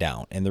yields went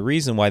down. And the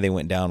reason why they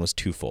went down was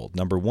twofold.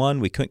 Number one,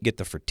 we couldn't get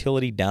the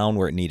fertility down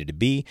where it needed to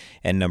be.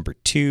 And number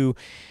two,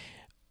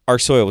 our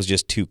soil was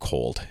just too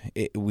cold.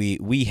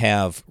 We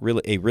have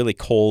a really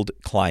cold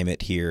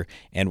climate here,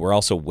 and we're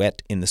also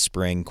wet in the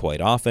spring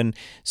quite often.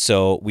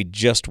 So we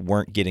just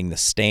weren't getting the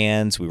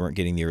stands. We weren't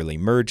getting the early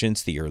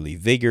emergence, the early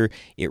vigor.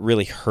 It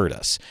really hurt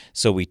us.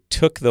 So we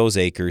took those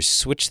acres,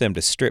 switched them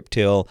to strip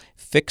till,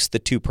 fixed the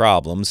two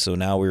problems. So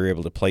now we were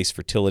able to place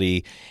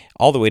fertility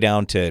all the way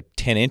down to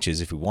 10 inches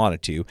if we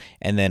wanted to.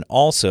 And then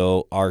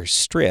also our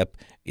strip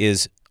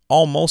is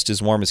almost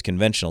as warm as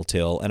conventional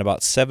till and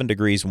about 7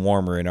 degrees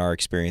warmer in our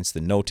experience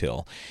than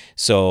no-till.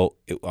 So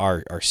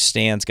our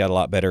stands got a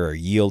lot better, our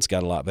yields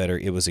got a lot better.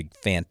 It was a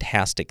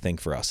fantastic thing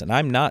for us. And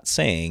I'm not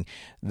saying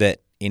that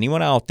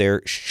anyone out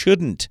there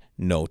shouldn't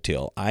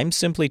no-till. I'm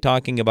simply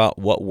talking about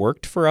what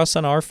worked for us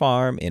on our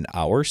farm, in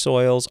our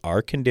soils,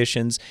 our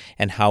conditions,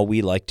 and how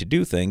we like to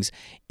do things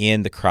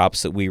in the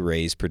crops that we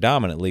raise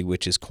predominantly,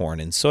 which is corn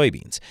and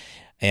soybeans.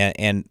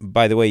 And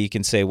by the way, you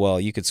can say, well,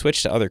 you could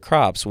switch to other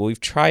crops. Well, we've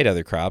tried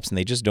other crops, and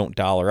they just don't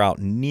dollar out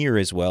near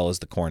as well as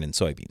the corn and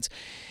soybeans.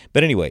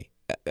 But anyway,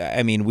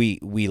 I mean, we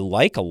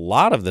like a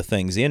lot of the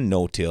things in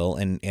no-till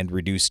and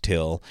reduced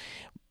till.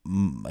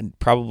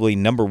 Probably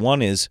number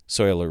one is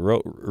soil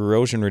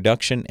erosion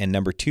reduction, and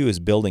number two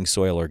is building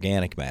soil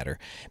organic matter.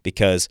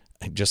 Because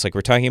just like we're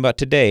talking about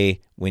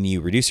today, when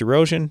you reduce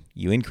erosion,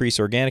 you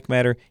increase organic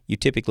matter, you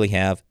typically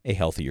have a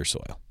healthier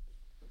soil.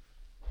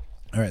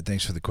 All right,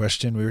 thanks for the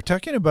question. We were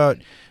talking about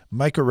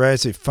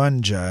mycorrhizae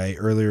fungi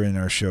earlier in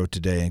our show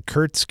today, and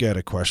Kurt's got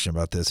a question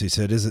about this. He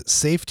said, is it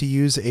safe to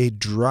use a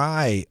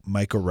dry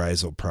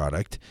mycorrhizal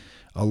product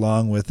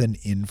along with an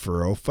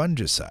in-furrow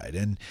fungicide?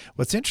 And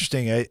what's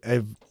interesting,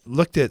 I've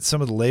looked at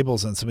some of the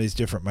labels on some of these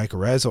different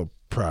mycorrhizal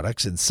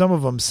products, and some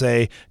of them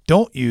say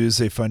don't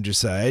use a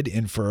fungicide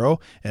in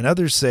furrow, and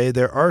others say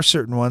there are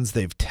certain ones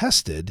they've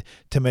tested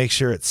to make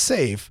sure it's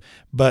safe,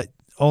 but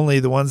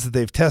only the ones that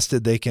they've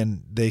tested, they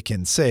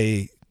can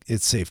say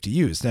it's safe to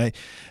use. Now,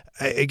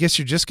 I guess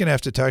you're just going to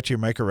have to talk to your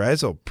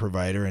mycorrhizal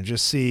provider and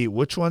just see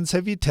which ones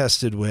have you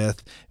tested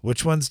with,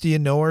 which ones do you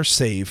know are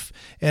safe,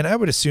 and I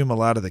would assume a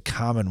lot of the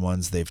common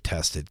ones they've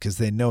tested because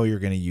they know you're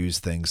going to use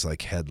things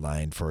like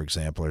Headline, for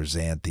example, or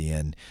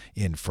Xanthion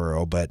in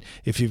furrow. But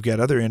if you've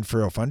got other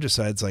in-furrow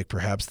fungicides like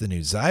perhaps the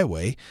new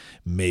Xyway,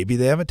 maybe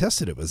they haven't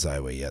tested it with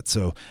Xyway yet.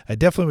 So I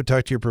definitely would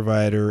talk to your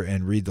provider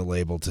and read the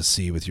label to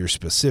see with your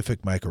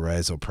specific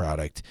mycorrhizal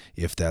product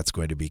if that's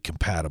going to be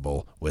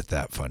compatible with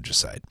that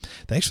fungicide.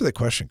 Thanks for the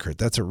question, Kurt.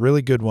 That's a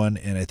really good one,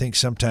 and I think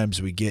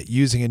sometimes we get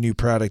using a new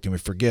product and we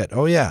forget,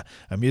 oh yeah,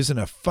 I'm using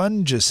a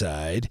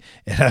fungicide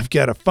and I've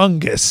got a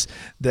fungus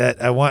that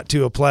I want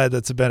to apply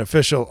that's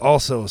beneficial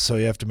also, so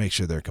you have to make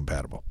sure they're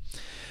compatible.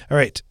 All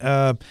right,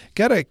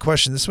 got a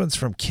question. This one's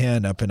from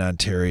Ken up in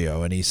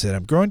Ontario, and he said,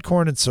 I'm growing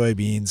corn and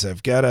soybeans.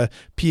 I've got a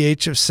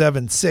pH of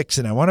 7.6,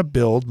 and I want to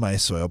build my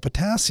soil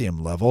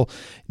potassium level.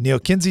 Neil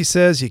Kinsey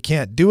says you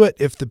can't do it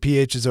if the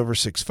pH is over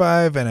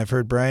 6.5, and I've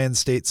heard Brian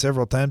state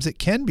several times it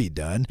can be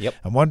done. Yep.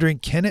 I'm wondering,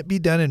 can it be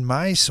done in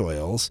my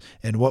soils,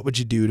 and what would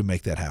you do to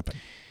make that happen?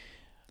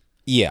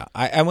 Yeah,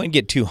 I wouldn't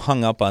get too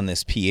hung up on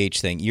this pH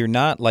thing. You're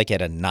not like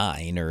at a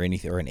 9 or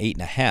anything, or an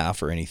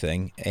 8.5 or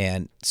anything.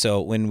 And so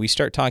when we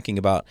start talking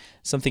about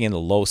something in the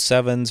low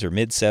 7s or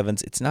mid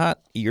 7s,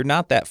 you're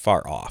not that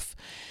far off.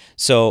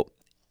 So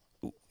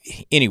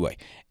anyway,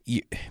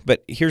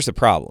 but here's the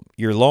problem.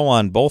 You're low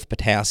on both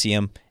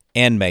potassium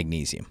and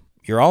magnesium.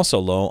 You're also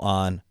low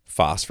on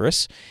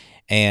phosphorus,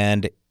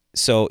 and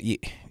so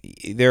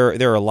there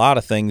are a lot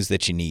of things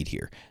that you need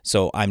here.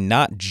 So I'm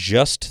not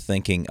just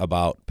thinking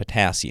about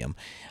potassium.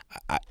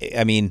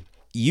 I mean,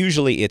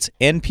 usually it's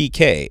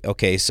NPK.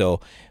 Okay, so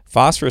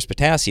phosphorus,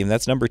 potassium,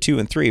 that's number 2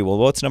 and 3. Well,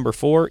 what's number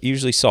 4?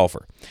 Usually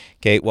sulfur.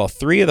 Okay, well,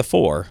 3 of the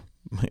 4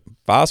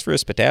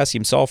 phosphorus,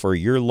 potassium, sulfur,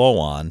 you're low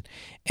on.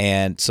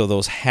 And so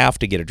those have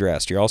to get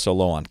addressed. You're also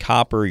low on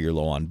copper, you're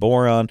low on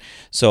boron.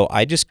 So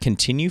I just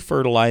continue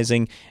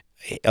fertilizing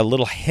a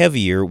little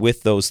heavier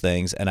with those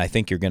things, and I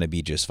think you're going to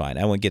be just fine.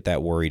 I wouldn't get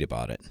that worried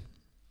about it.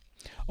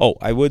 Oh,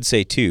 I would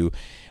say too,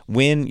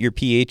 when your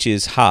pH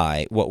is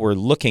high, what we're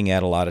looking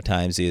at a lot of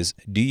times is,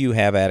 do you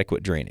have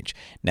adequate drainage?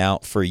 Now,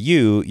 for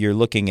you, you're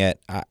looking at,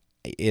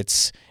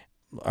 it's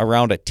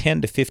around a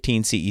 10 to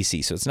 15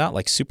 CEC, so it's not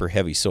like super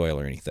heavy soil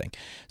or anything.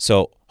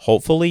 So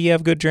hopefully you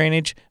have good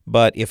drainage,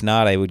 but if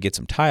not, I would get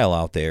some tile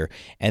out there.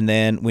 And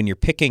then when you're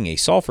picking a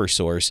sulfur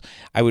source,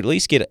 I would at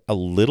least get a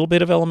little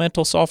bit of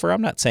elemental sulfur.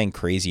 I'm not saying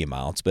crazy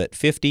amounts, but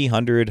 50,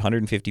 100,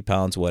 150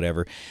 pounds,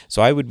 whatever.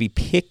 So I would be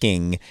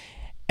picking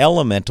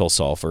elemental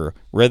sulfur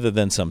rather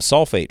than some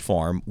sulfate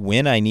form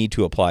when I need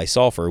to apply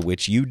sulfur,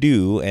 which you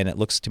do, and it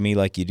looks to me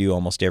like you do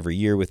almost every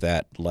year with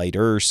that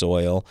lighter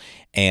soil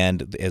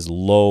and as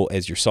low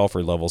as your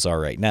sulfur levels are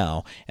right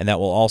now. And that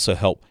will also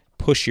help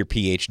push your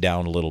pH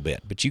down a little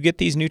bit. But you get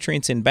these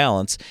nutrients in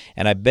balance,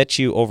 and I bet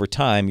you over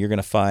time you're going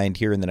to find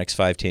here in the next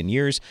 5-10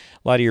 years,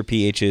 a lot of your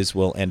pHs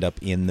will end up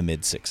in the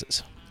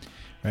mid-6s.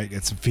 Right,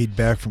 got some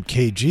feedback from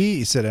KG.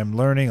 He said, I'm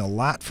learning a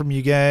lot from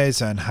you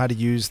guys on how to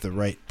use the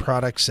right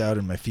products out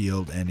in my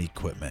field and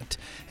equipment.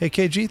 Hey,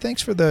 KG,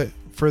 thanks for the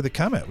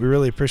comment. We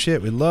really appreciate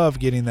it. We love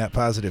getting that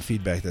positive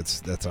feedback.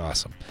 That's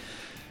awesome.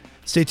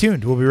 Stay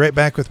tuned. We'll be right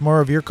back with more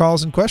of your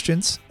calls and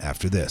questions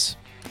after this.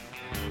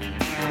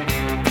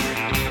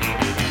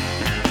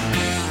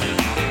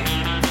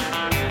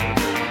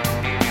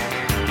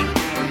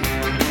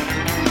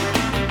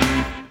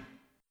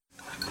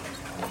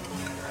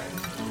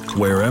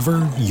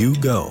 Wherever you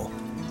go,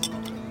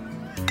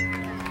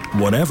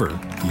 whatever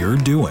you're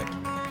doing,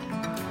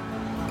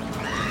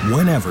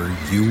 whenever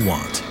you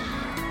want.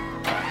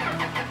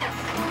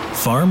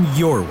 Farm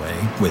your way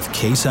with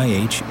Case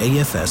IH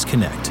AFS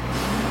Connect.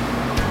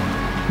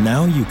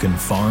 Now you can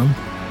farm,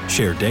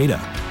 share data,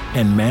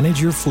 and manage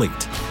your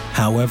fleet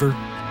however,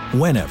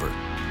 whenever,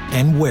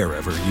 and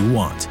wherever you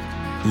want.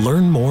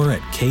 Learn more at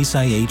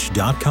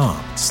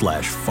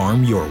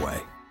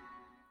caseih.com/farmyourway.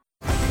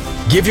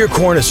 Give your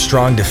corn a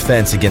strong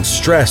defense against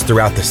stress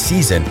throughout the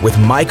season with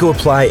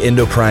MycoApply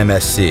Endoprime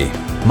SC.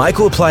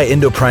 MycoApply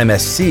Endoprime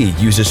SC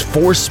uses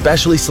 4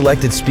 specially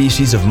selected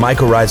species of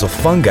mycorrhizal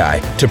fungi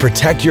to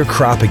protect your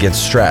crop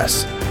against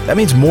stress. That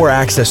means more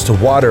access to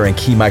water and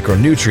key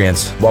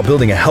micronutrients while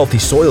building a healthy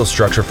soil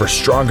structure for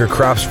stronger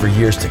crops for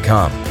years to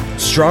come.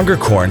 Stronger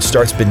corn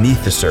starts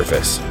beneath the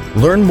surface.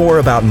 Learn more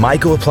about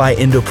MycoApply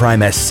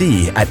Endoprime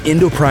SC at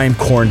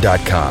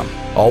endoprimecorn.com.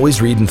 Always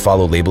read and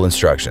follow label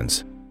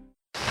instructions.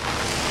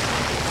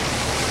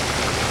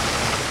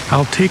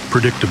 I'll take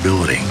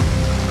predictability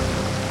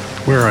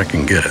where I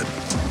can get it.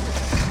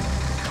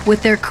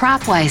 With their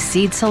CropWise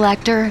seed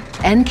selector,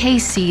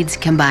 NK Seeds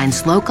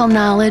combines local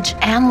knowledge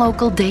and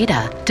local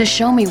data to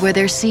show me where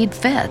their seed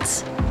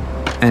fits.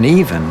 And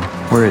even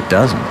where it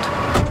doesn't.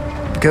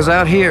 Because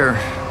out here,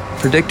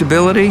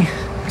 predictability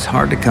is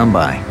hard to come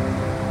by.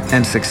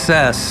 And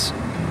success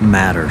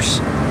matters.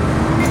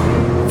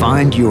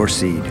 Find your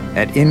seed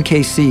at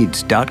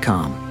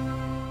nkseeds.com.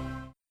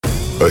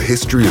 A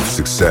history of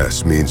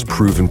success means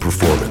proven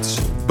performance,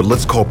 but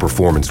let's call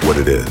performance what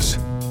it is: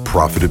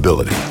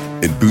 profitability.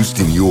 And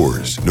boosting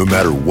yours, no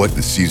matter what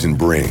the season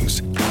brings,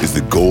 is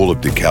the goal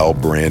of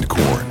DeKalb brand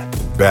corn.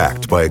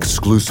 Backed by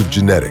exclusive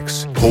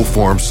genetics, whole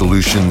farm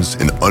solutions,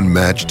 and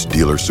unmatched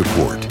dealer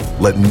support.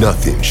 Let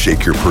nothing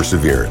shake your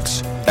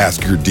perseverance.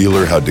 Ask your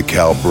dealer how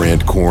DeKalb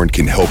brand corn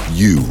can help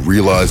you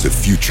realize a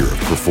future of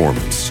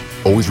performance.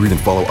 Always read and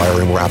follow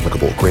IRM where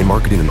applicable, grain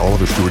marketing, and all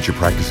other stewardship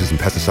practices and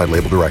pesticide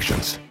label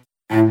directions.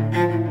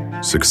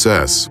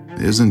 Success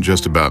isn't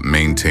just about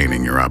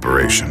maintaining your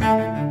operation,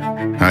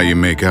 how you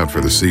make out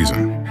for the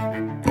season,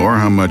 or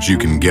how much you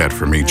can get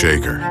from each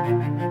acre.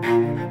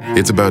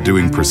 It's about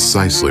doing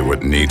precisely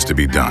what needs to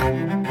be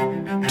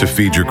done to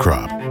feed your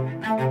crop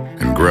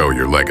and grow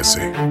your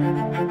legacy.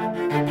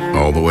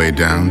 All the way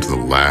down to the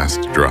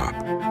last drop.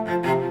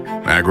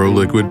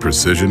 AgroLiquid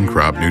Precision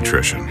Crop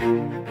Nutrition.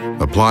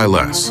 Apply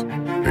less,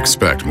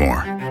 expect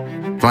more.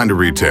 Find a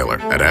retailer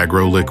at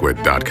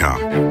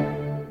agroliquid.com.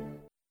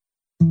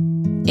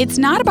 It's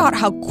not about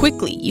how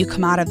quickly you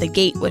come out of the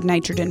gate with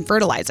nitrogen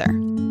fertilizer,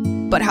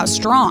 but how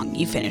strong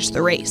you finish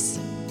the race.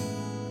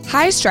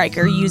 High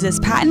Striker uses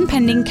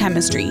patent-pending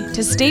chemistry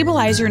to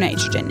stabilize your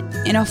nitrogen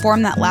in a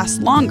form that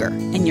lasts longer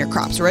in your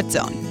crop's root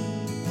zone.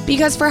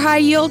 Because for high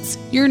yields,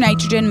 your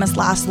nitrogen must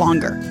last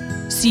longer,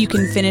 so you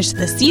can finish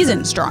the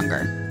season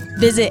stronger.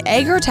 Visit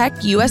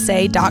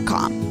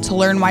agrotechusa.com to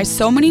learn why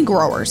so many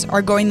growers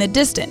are going the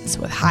distance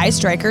with High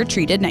Striker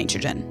treated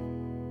nitrogen.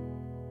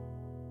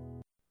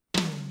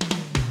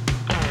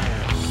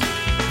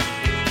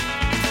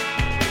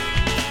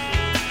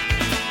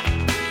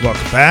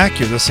 Welcome back.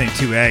 You're listening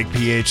to Ag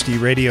PhD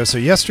Radio. So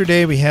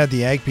yesterday we had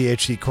the Ag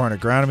PhD Corn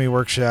Agronomy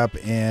Workshop,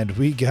 and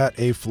we got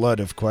a flood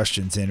of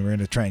questions in. We're going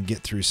to try and get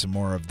through some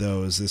more of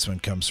those. This one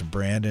comes from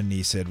Brandon.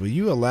 He said, will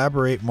you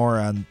elaborate more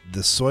on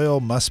the soil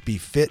must be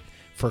fit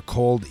for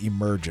cold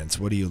emergence?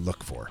 What do you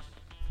look for?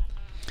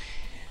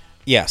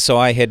 Yeah, so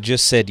I had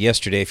just said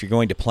yesterday, if you're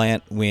going to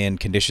plant when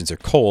conditions are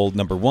cold,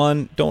 number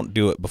one, don't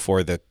do it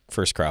before the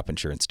first crop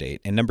insurance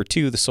date. And number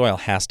two, the soil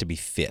has to be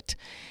fit.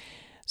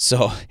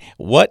 So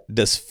what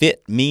does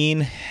fit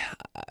mean?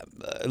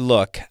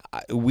 Look,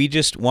 we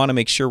just want to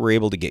make sure we're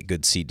able to get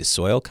good seed to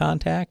soil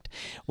contact.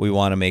 We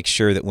want to make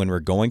sure that when we're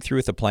going through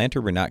with the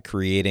planter, we're not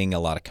creating a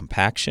lot of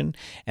compaction,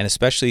 and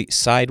especially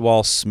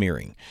sidewall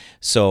smearing.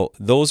 So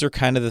those are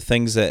kind of the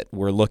things that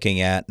we're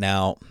looking at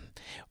now.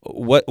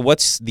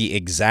 What's the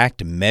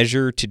exact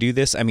measure to do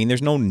this? I mean,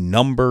 there's no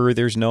number,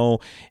 there's no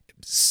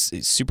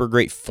super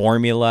great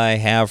formula I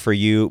have for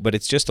you, but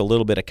it's just a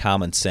little bit of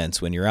common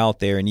sense when you're out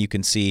there and you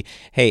can see,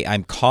 hey,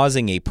 I'm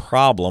causing a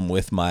problem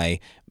with my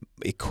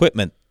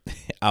equipment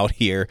out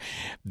here.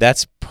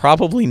 That's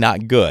probably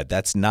not good.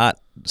 That's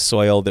not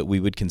soil that we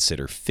would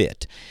consider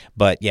fit.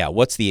 But yeah,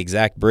 what's the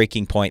exact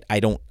breaking point? I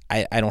don't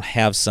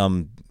have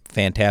some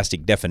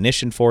fantastic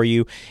definition for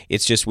you.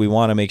 It's just we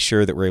want to make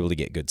sure that we're able to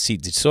get good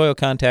seed to soil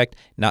contact,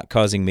 not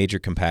causing major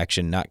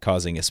compaction, not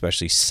causing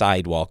especially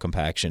sidewall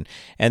compaction,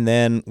 and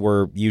then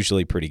we're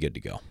usually pretty good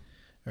to go. All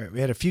right, we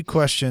had a few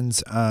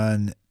questions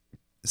on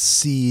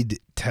seed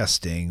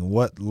testing.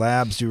 What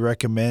labs do you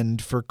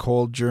recommend for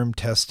cold germ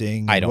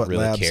testing? I don't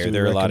really care.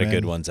 There are a lot of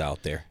good ones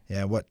out there.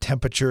 Yeah, what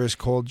temperature is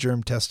cold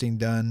germ testing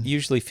done?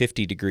 Usually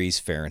 50 degrees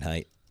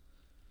Fahrenheit.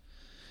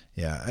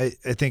 Yeah,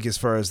 I think as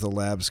far as the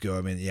labs go,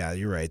 I mean, yeah,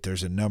 you're right.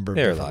 There's a number of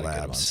different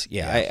labs.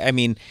 Yeah, I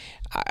mean,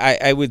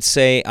 I would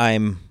say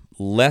I'm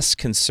less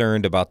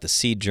concerned about the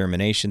seed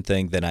germination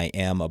thing than I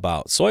am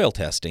about soil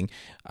testing.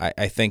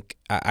 I think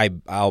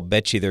I'll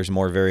bet you there's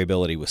more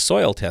variability with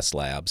soil test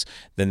labs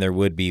than there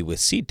would be with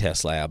seed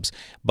test labs.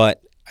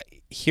 But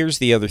here's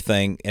the other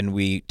thing, and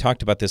we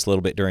talked about this a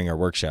little bit during our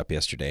workshop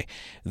yesterday,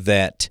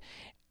 that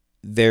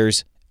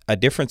there's a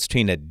difference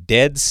between a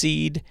dead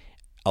seed,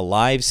 a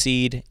live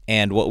seed,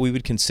 and what we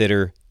would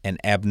consider an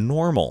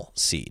abnormal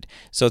seed.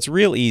 So it's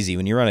real easy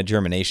when you run a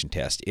germination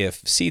test.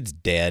 If seed's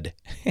dead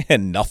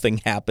and nothing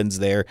happens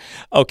there,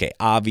 okay,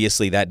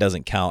 obviously that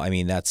doesn't count. I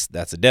mean, that's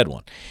a dead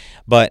one.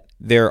 But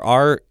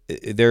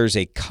there's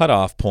a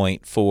cutoff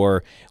point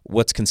for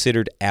what's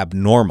considered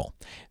abnormal.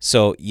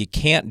 So you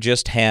can't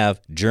just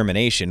have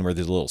germination where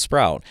there's a little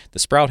sprout. The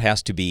sprout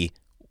has to be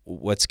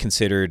what's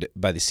considered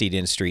by the seed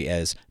industry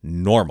as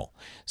normal.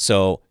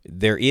 So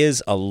there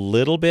is a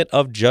little bit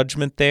of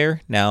judgment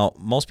there. Now,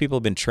 most people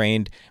have been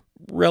trained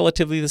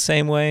relatively the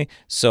same way,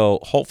 so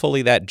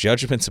hopefully that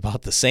judgment's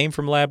about the same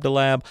from lab to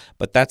lab,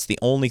 but that's the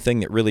only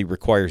thing that really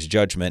requires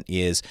judgment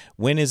is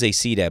when is a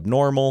seed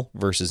abnormal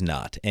versus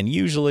not. And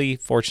usually,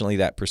 fortunately,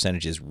 that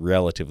percentage is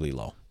relatively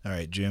low. All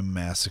right, Jim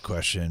asked a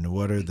question.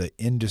 What are the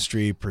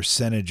industry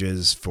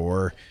percentages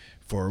for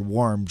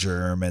warm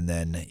germ, and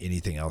then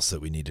anything else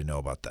that we need to know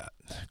about that?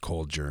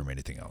 Cold germ,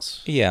 anything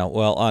else? Yeah,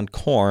 well, on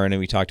corn, and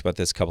we talked about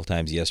this a couple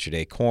times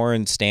yesterday,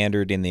 corn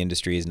standard in the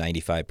industry is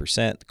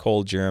 95%.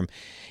 Cold germ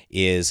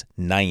is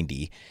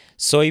 90%.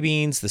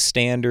 Soybeans, the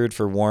standard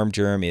for warm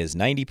germ is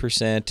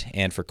 90%,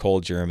 and for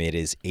cold germ it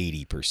is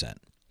 80%.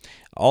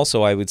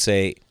 Also, I would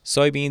say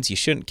soybeans, you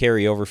shouldn't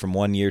carry over from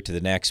one year to the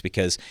next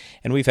because,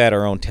 and we've had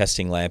our own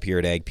testing lab here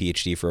at Ag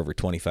PhD for over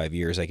 25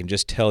 years, I can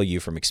just tell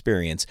you from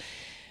experience,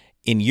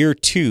 in year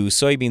 2,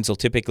 soybeans will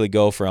typically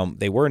go from,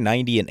 they were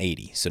 90 and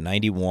 80, so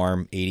 90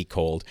 warm, 80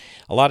 cold.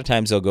 A lot of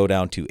times they'll go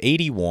down to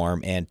 80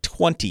 warm and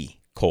 20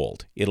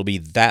 cold. It'll be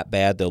that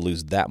bad, they'll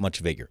lose that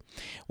much vigor.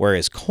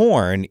 Whereas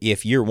corn,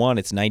 if year 1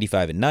 it's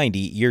 95 and 90,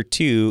 year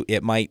 2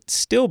 it might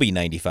still be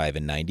 95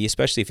 and 90,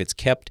 especially if it's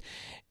kept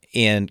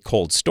in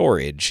cold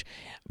storage.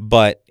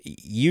 But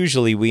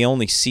usually we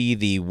only see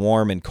the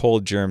warm and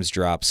cold germs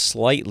drop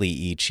slightly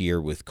each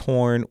year with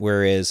corn,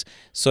 whereas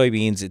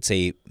soybeans, it's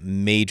a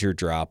major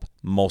drop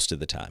most of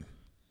the time.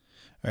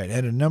 All right, I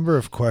had a number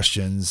of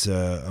questions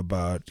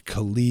about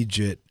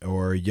collegiate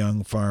or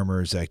young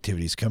farmers'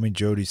 activities coming.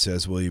 Jody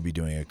says, will you be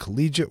doing a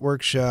collegiate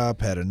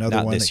workshop? Had another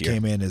Not one this that year.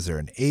 came in. Is there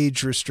an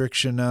age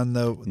restriction on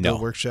the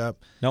workshop?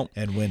 No.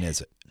 And when is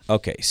it?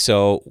 Okay,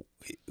 so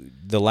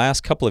the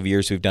last couple of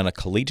years we've done a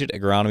collegiate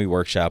agronomy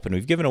workshop, and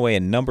we've given away a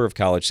number of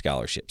college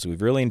scholarships.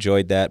 We've really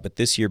enjoyed that, but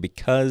this year,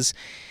 because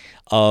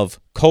of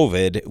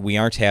COVID, we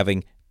aren't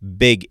having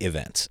big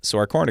events. So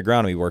our corn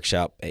agronomy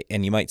workshop,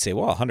 and you might say,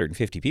 well,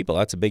 150 people,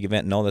 that's a big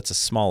event. No, that's a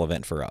small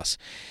event for us.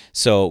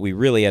 So we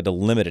really had to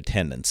limit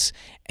attendance,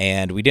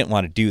 and we didn't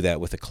want to do that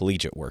with a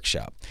collegiate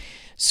workshop.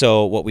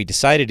 So what we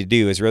decided to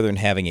do is rather than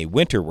having a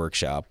winter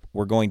workshop,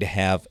 we're going to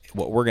have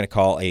what we're going to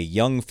call a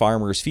Young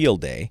Farmers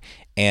Field Day.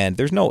 And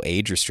there's no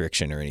age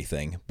restriction or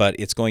anything, but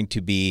it's going to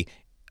be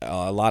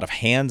a lot of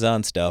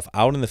hands-on stuff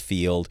out in the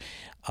field,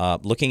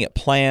 looking at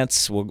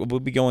plants. We'll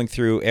be going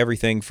through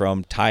everything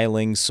from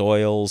tiling,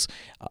 soils,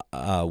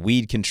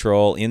 weed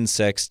control,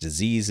 insects,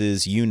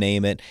 diseases, you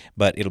name it.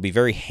 But it'll be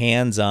very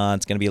hands-on.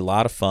 It's going to be a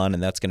lot of fun,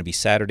 and that's going to be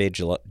Saturday,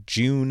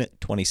 June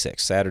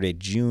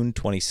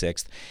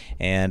 26th.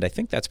 And I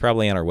think that's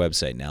probably on our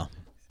website now.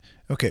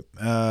 Okay,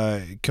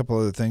 a couple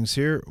other things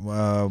here.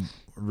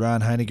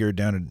 Ron Heiniger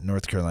down at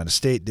North Carolina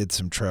State did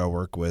some trial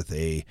work with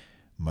a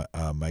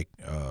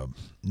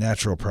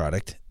natural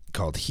product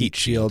called Heat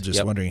Shield.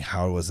 Just wondering,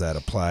 how was that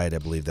applied? I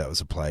believe that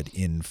was applied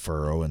in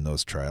furrow in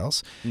those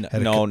trials.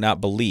 No, not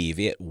believe.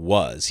 It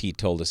was. He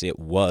told us it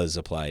was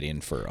applied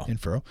in furrow. In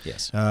furrow?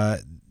 Yes.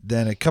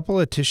 Then a couple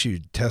of tissue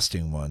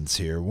testing ones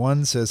here.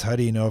 One says, how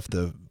do you know if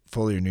the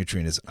foliar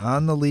nutrient is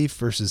on the leaf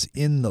versus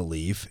in the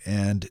leaf?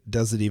 And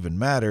does it even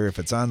matter if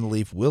it's on the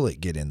leaf? Will it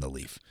get in the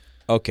leaf?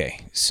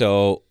 Okay,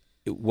 so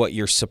what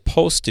you're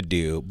supposed to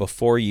do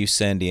before you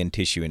send in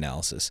tissue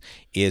analysis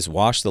is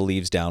wash the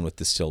leaves down with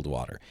distilled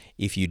water.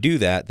 If you do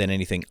that, then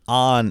anything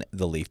on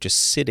the leaf, just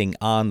sitting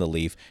on the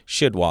leaf,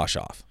 should wash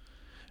off.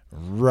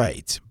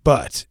 Right,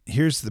 but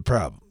here's the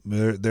problem.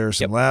 There are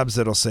some labs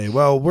that'll say,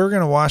 well, we're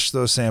going to wash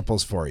those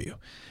samples for you.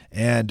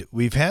 And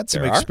we've had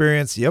some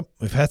experience.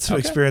 We've had some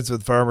experience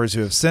with farmers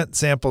who have sent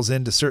samples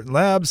into certain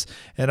labs,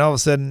 and all of a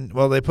sudden,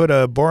 well, they put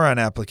a boron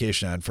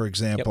application on, for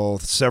example,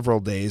 several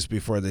days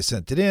before they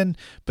sent it in,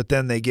 but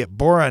then they get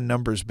boron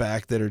numbers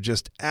back that are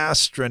just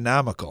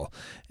astronomical.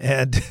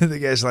 And the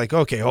guy's like,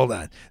 okay, hold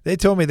on. They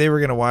told me they were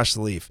going to wash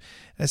the leaf.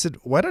 I said,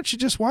 why don't you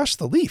just wash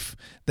the leaf?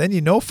 Then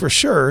you know for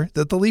sure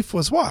that the leaf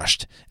was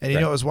washed, and you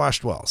know it was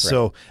washed well. Right.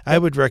 So I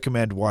would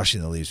recommend washing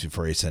the leaves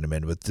before you send them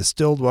in with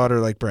distilled water,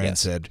 like Brian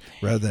said,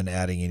 rather than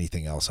adding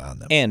anything else on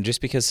them. And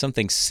just because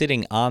something's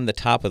sitting on the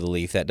top of the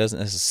leaf, that doesn't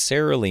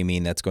necessarily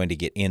mean that's going to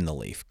get in the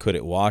leaf. Could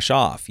it wash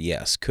off?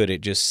 Yes. Could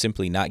it just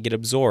simply not get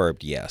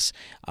absorbed? Yes.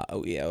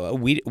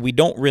 We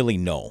don't really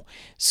know.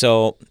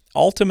 So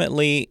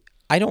ultimately,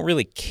 I don't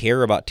really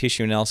care about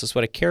tissue analysis.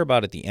 What I care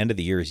about at the end of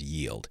the year is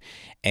yield.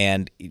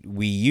 And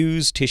we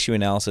use tissue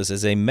analysis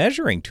as a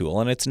measuring tool,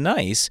 and it's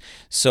nice.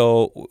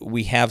 So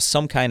we have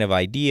some kind of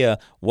idea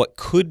what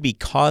could be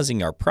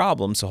causing our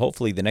problem. So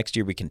hopefully the next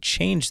year we can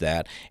change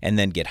that and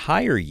then get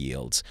higher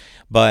yields.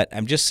 But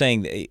I'm just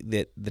saying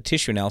that the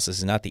tissue analysis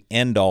is not the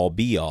end-all,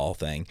 be-all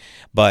thing.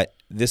 But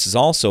this is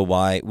also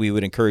why we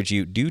would encourage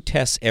you, do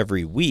tests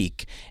every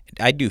week.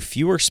 I do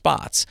fewer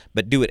spots,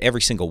 but do it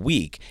every single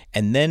week,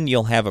 and then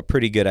you'll have a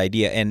pretty good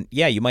idea. And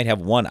yeah, you might have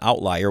one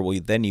outlier. Well,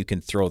 then you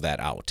can throw that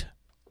out.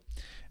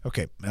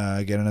 Okay,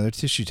 I got another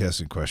tissue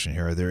testing question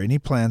here. Are there any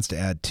plans to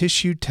add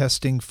tissue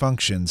testing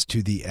functions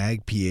to the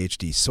Ag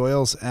PhD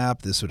Soils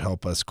app? This would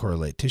help us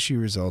correlate tissue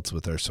results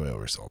with our soil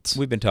results.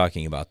 We've been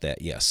talking about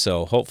that, yes.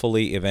 So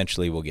hopefully,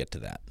 eventually, we'll get to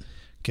that.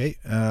 Okay,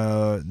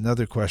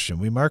 another question.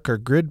 We mark our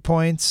grid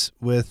points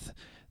with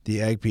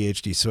the Ag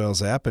PhD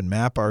Soils app and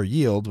map our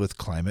yield with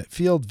Climate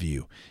Field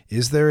View.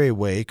 Is there a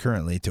way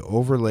currently to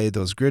overlay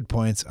those grid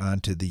points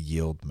onto the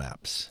yield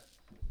maps?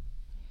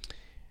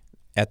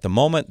 At the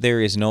moment, there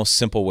is no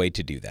simple way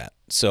to do that.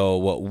 So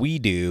what we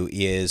do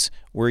is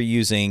we're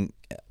using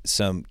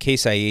some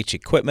Case IH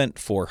equipment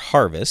for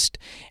harvest,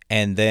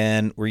 and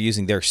then we're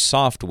using their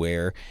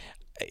software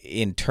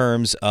in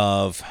terms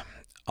of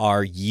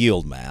our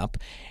yield map,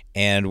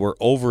 and we're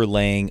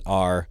overlaying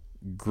our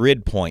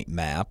grid point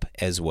map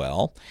as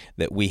well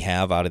that we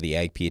have out of the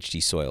Ag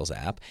PhD Soils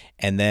app,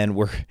 and then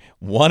we're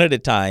one at a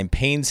time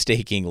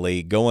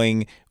painstakingly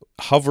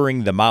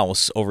hovering the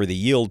mouse over the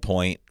yield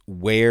point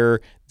where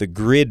the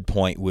grid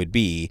point would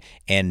be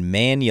and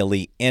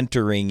manually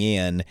entering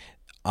in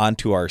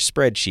onto our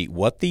spreadsheet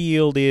what the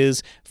yield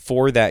is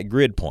for that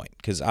grid point,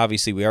 because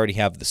obviously we already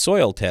have the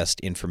soil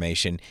test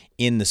information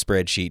in the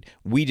spreadsheet.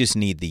 We just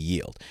need the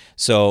yield.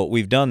 So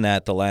we've done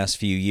that the last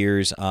few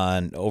years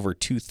on over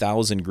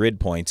 2,000 grid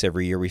points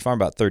every year. We farm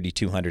about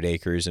 3,200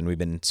 acres, and we've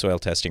been soil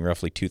testing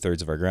roughly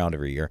 2/3 of our ground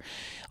every year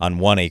on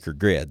 1 acre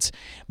grids.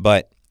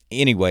 But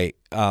anyway,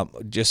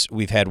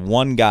 we've had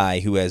one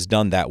guy who has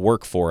done that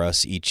work for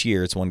us each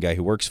year. It's one guy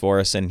who works for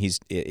us, and he's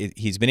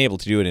been able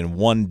to do it in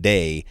 1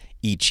 day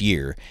each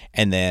year,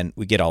 and then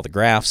we get all the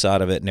graphs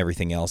out of it and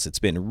everything else. It's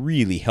been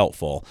really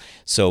helpful.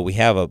 So we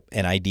have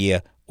an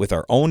idea with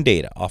our own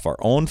data off our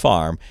own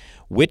farm,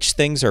 which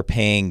things are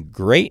paying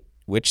great,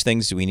 which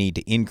things do we need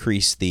to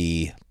increase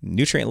the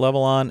nutrient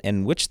level on,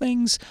 and which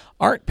things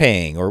aren't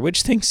paying, or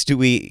which things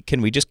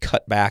can we just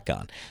cut back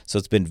on. So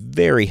it's been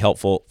very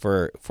helpful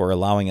for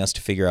allowing us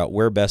to figure out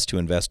where best to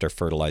invest our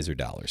fertilizer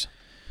dollars.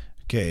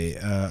 Okay,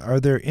 are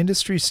there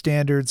industry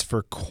standards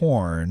for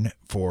corn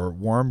for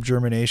warm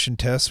germination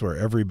tests where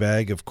every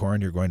bag of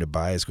corn you're going to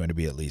buy is going to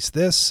be at least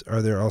this?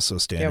 Are there also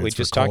standards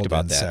for cold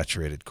and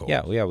saturated cold?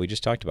 Yeah, we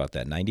just talked about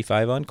that.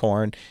 95 on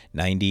corn,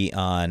 90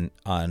 on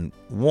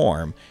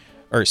warm.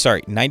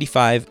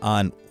 95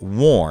 on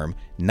warm,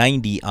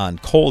 90 on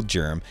cold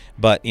germ.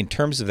 But in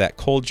terms of that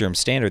cold germ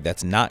standard,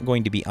 that's not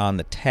going to be on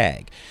the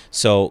tag.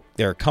 So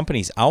there are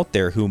companies out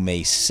there who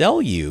may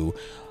sell you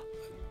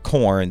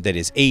corn that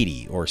is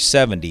 80 or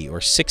 70 or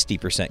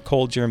 60%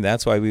 cold germ.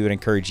 That's why we would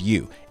encourage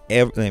you.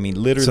 Literally every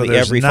farmer. So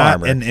there's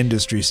not an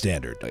industry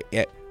standard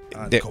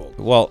on cold.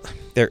 Well,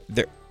 there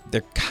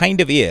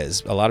kind of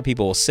is. A lot of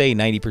people will say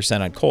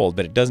 90% on cold,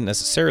 but it doesn't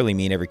necessarily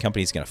mean every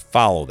company is going to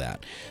follow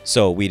that.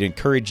 So we'd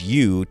encourage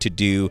you to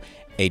do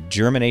a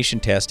germination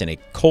test and a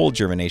cold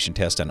germination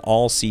test on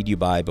all seed you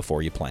buy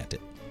before you plant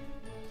it.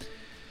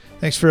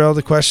 Thanks for all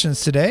the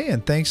questions today,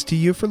 and thanks to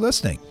you for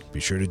listening. Be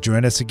sure to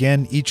join us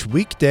again each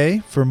weekday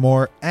for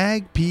more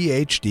Ag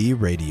PhD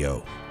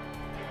Radio.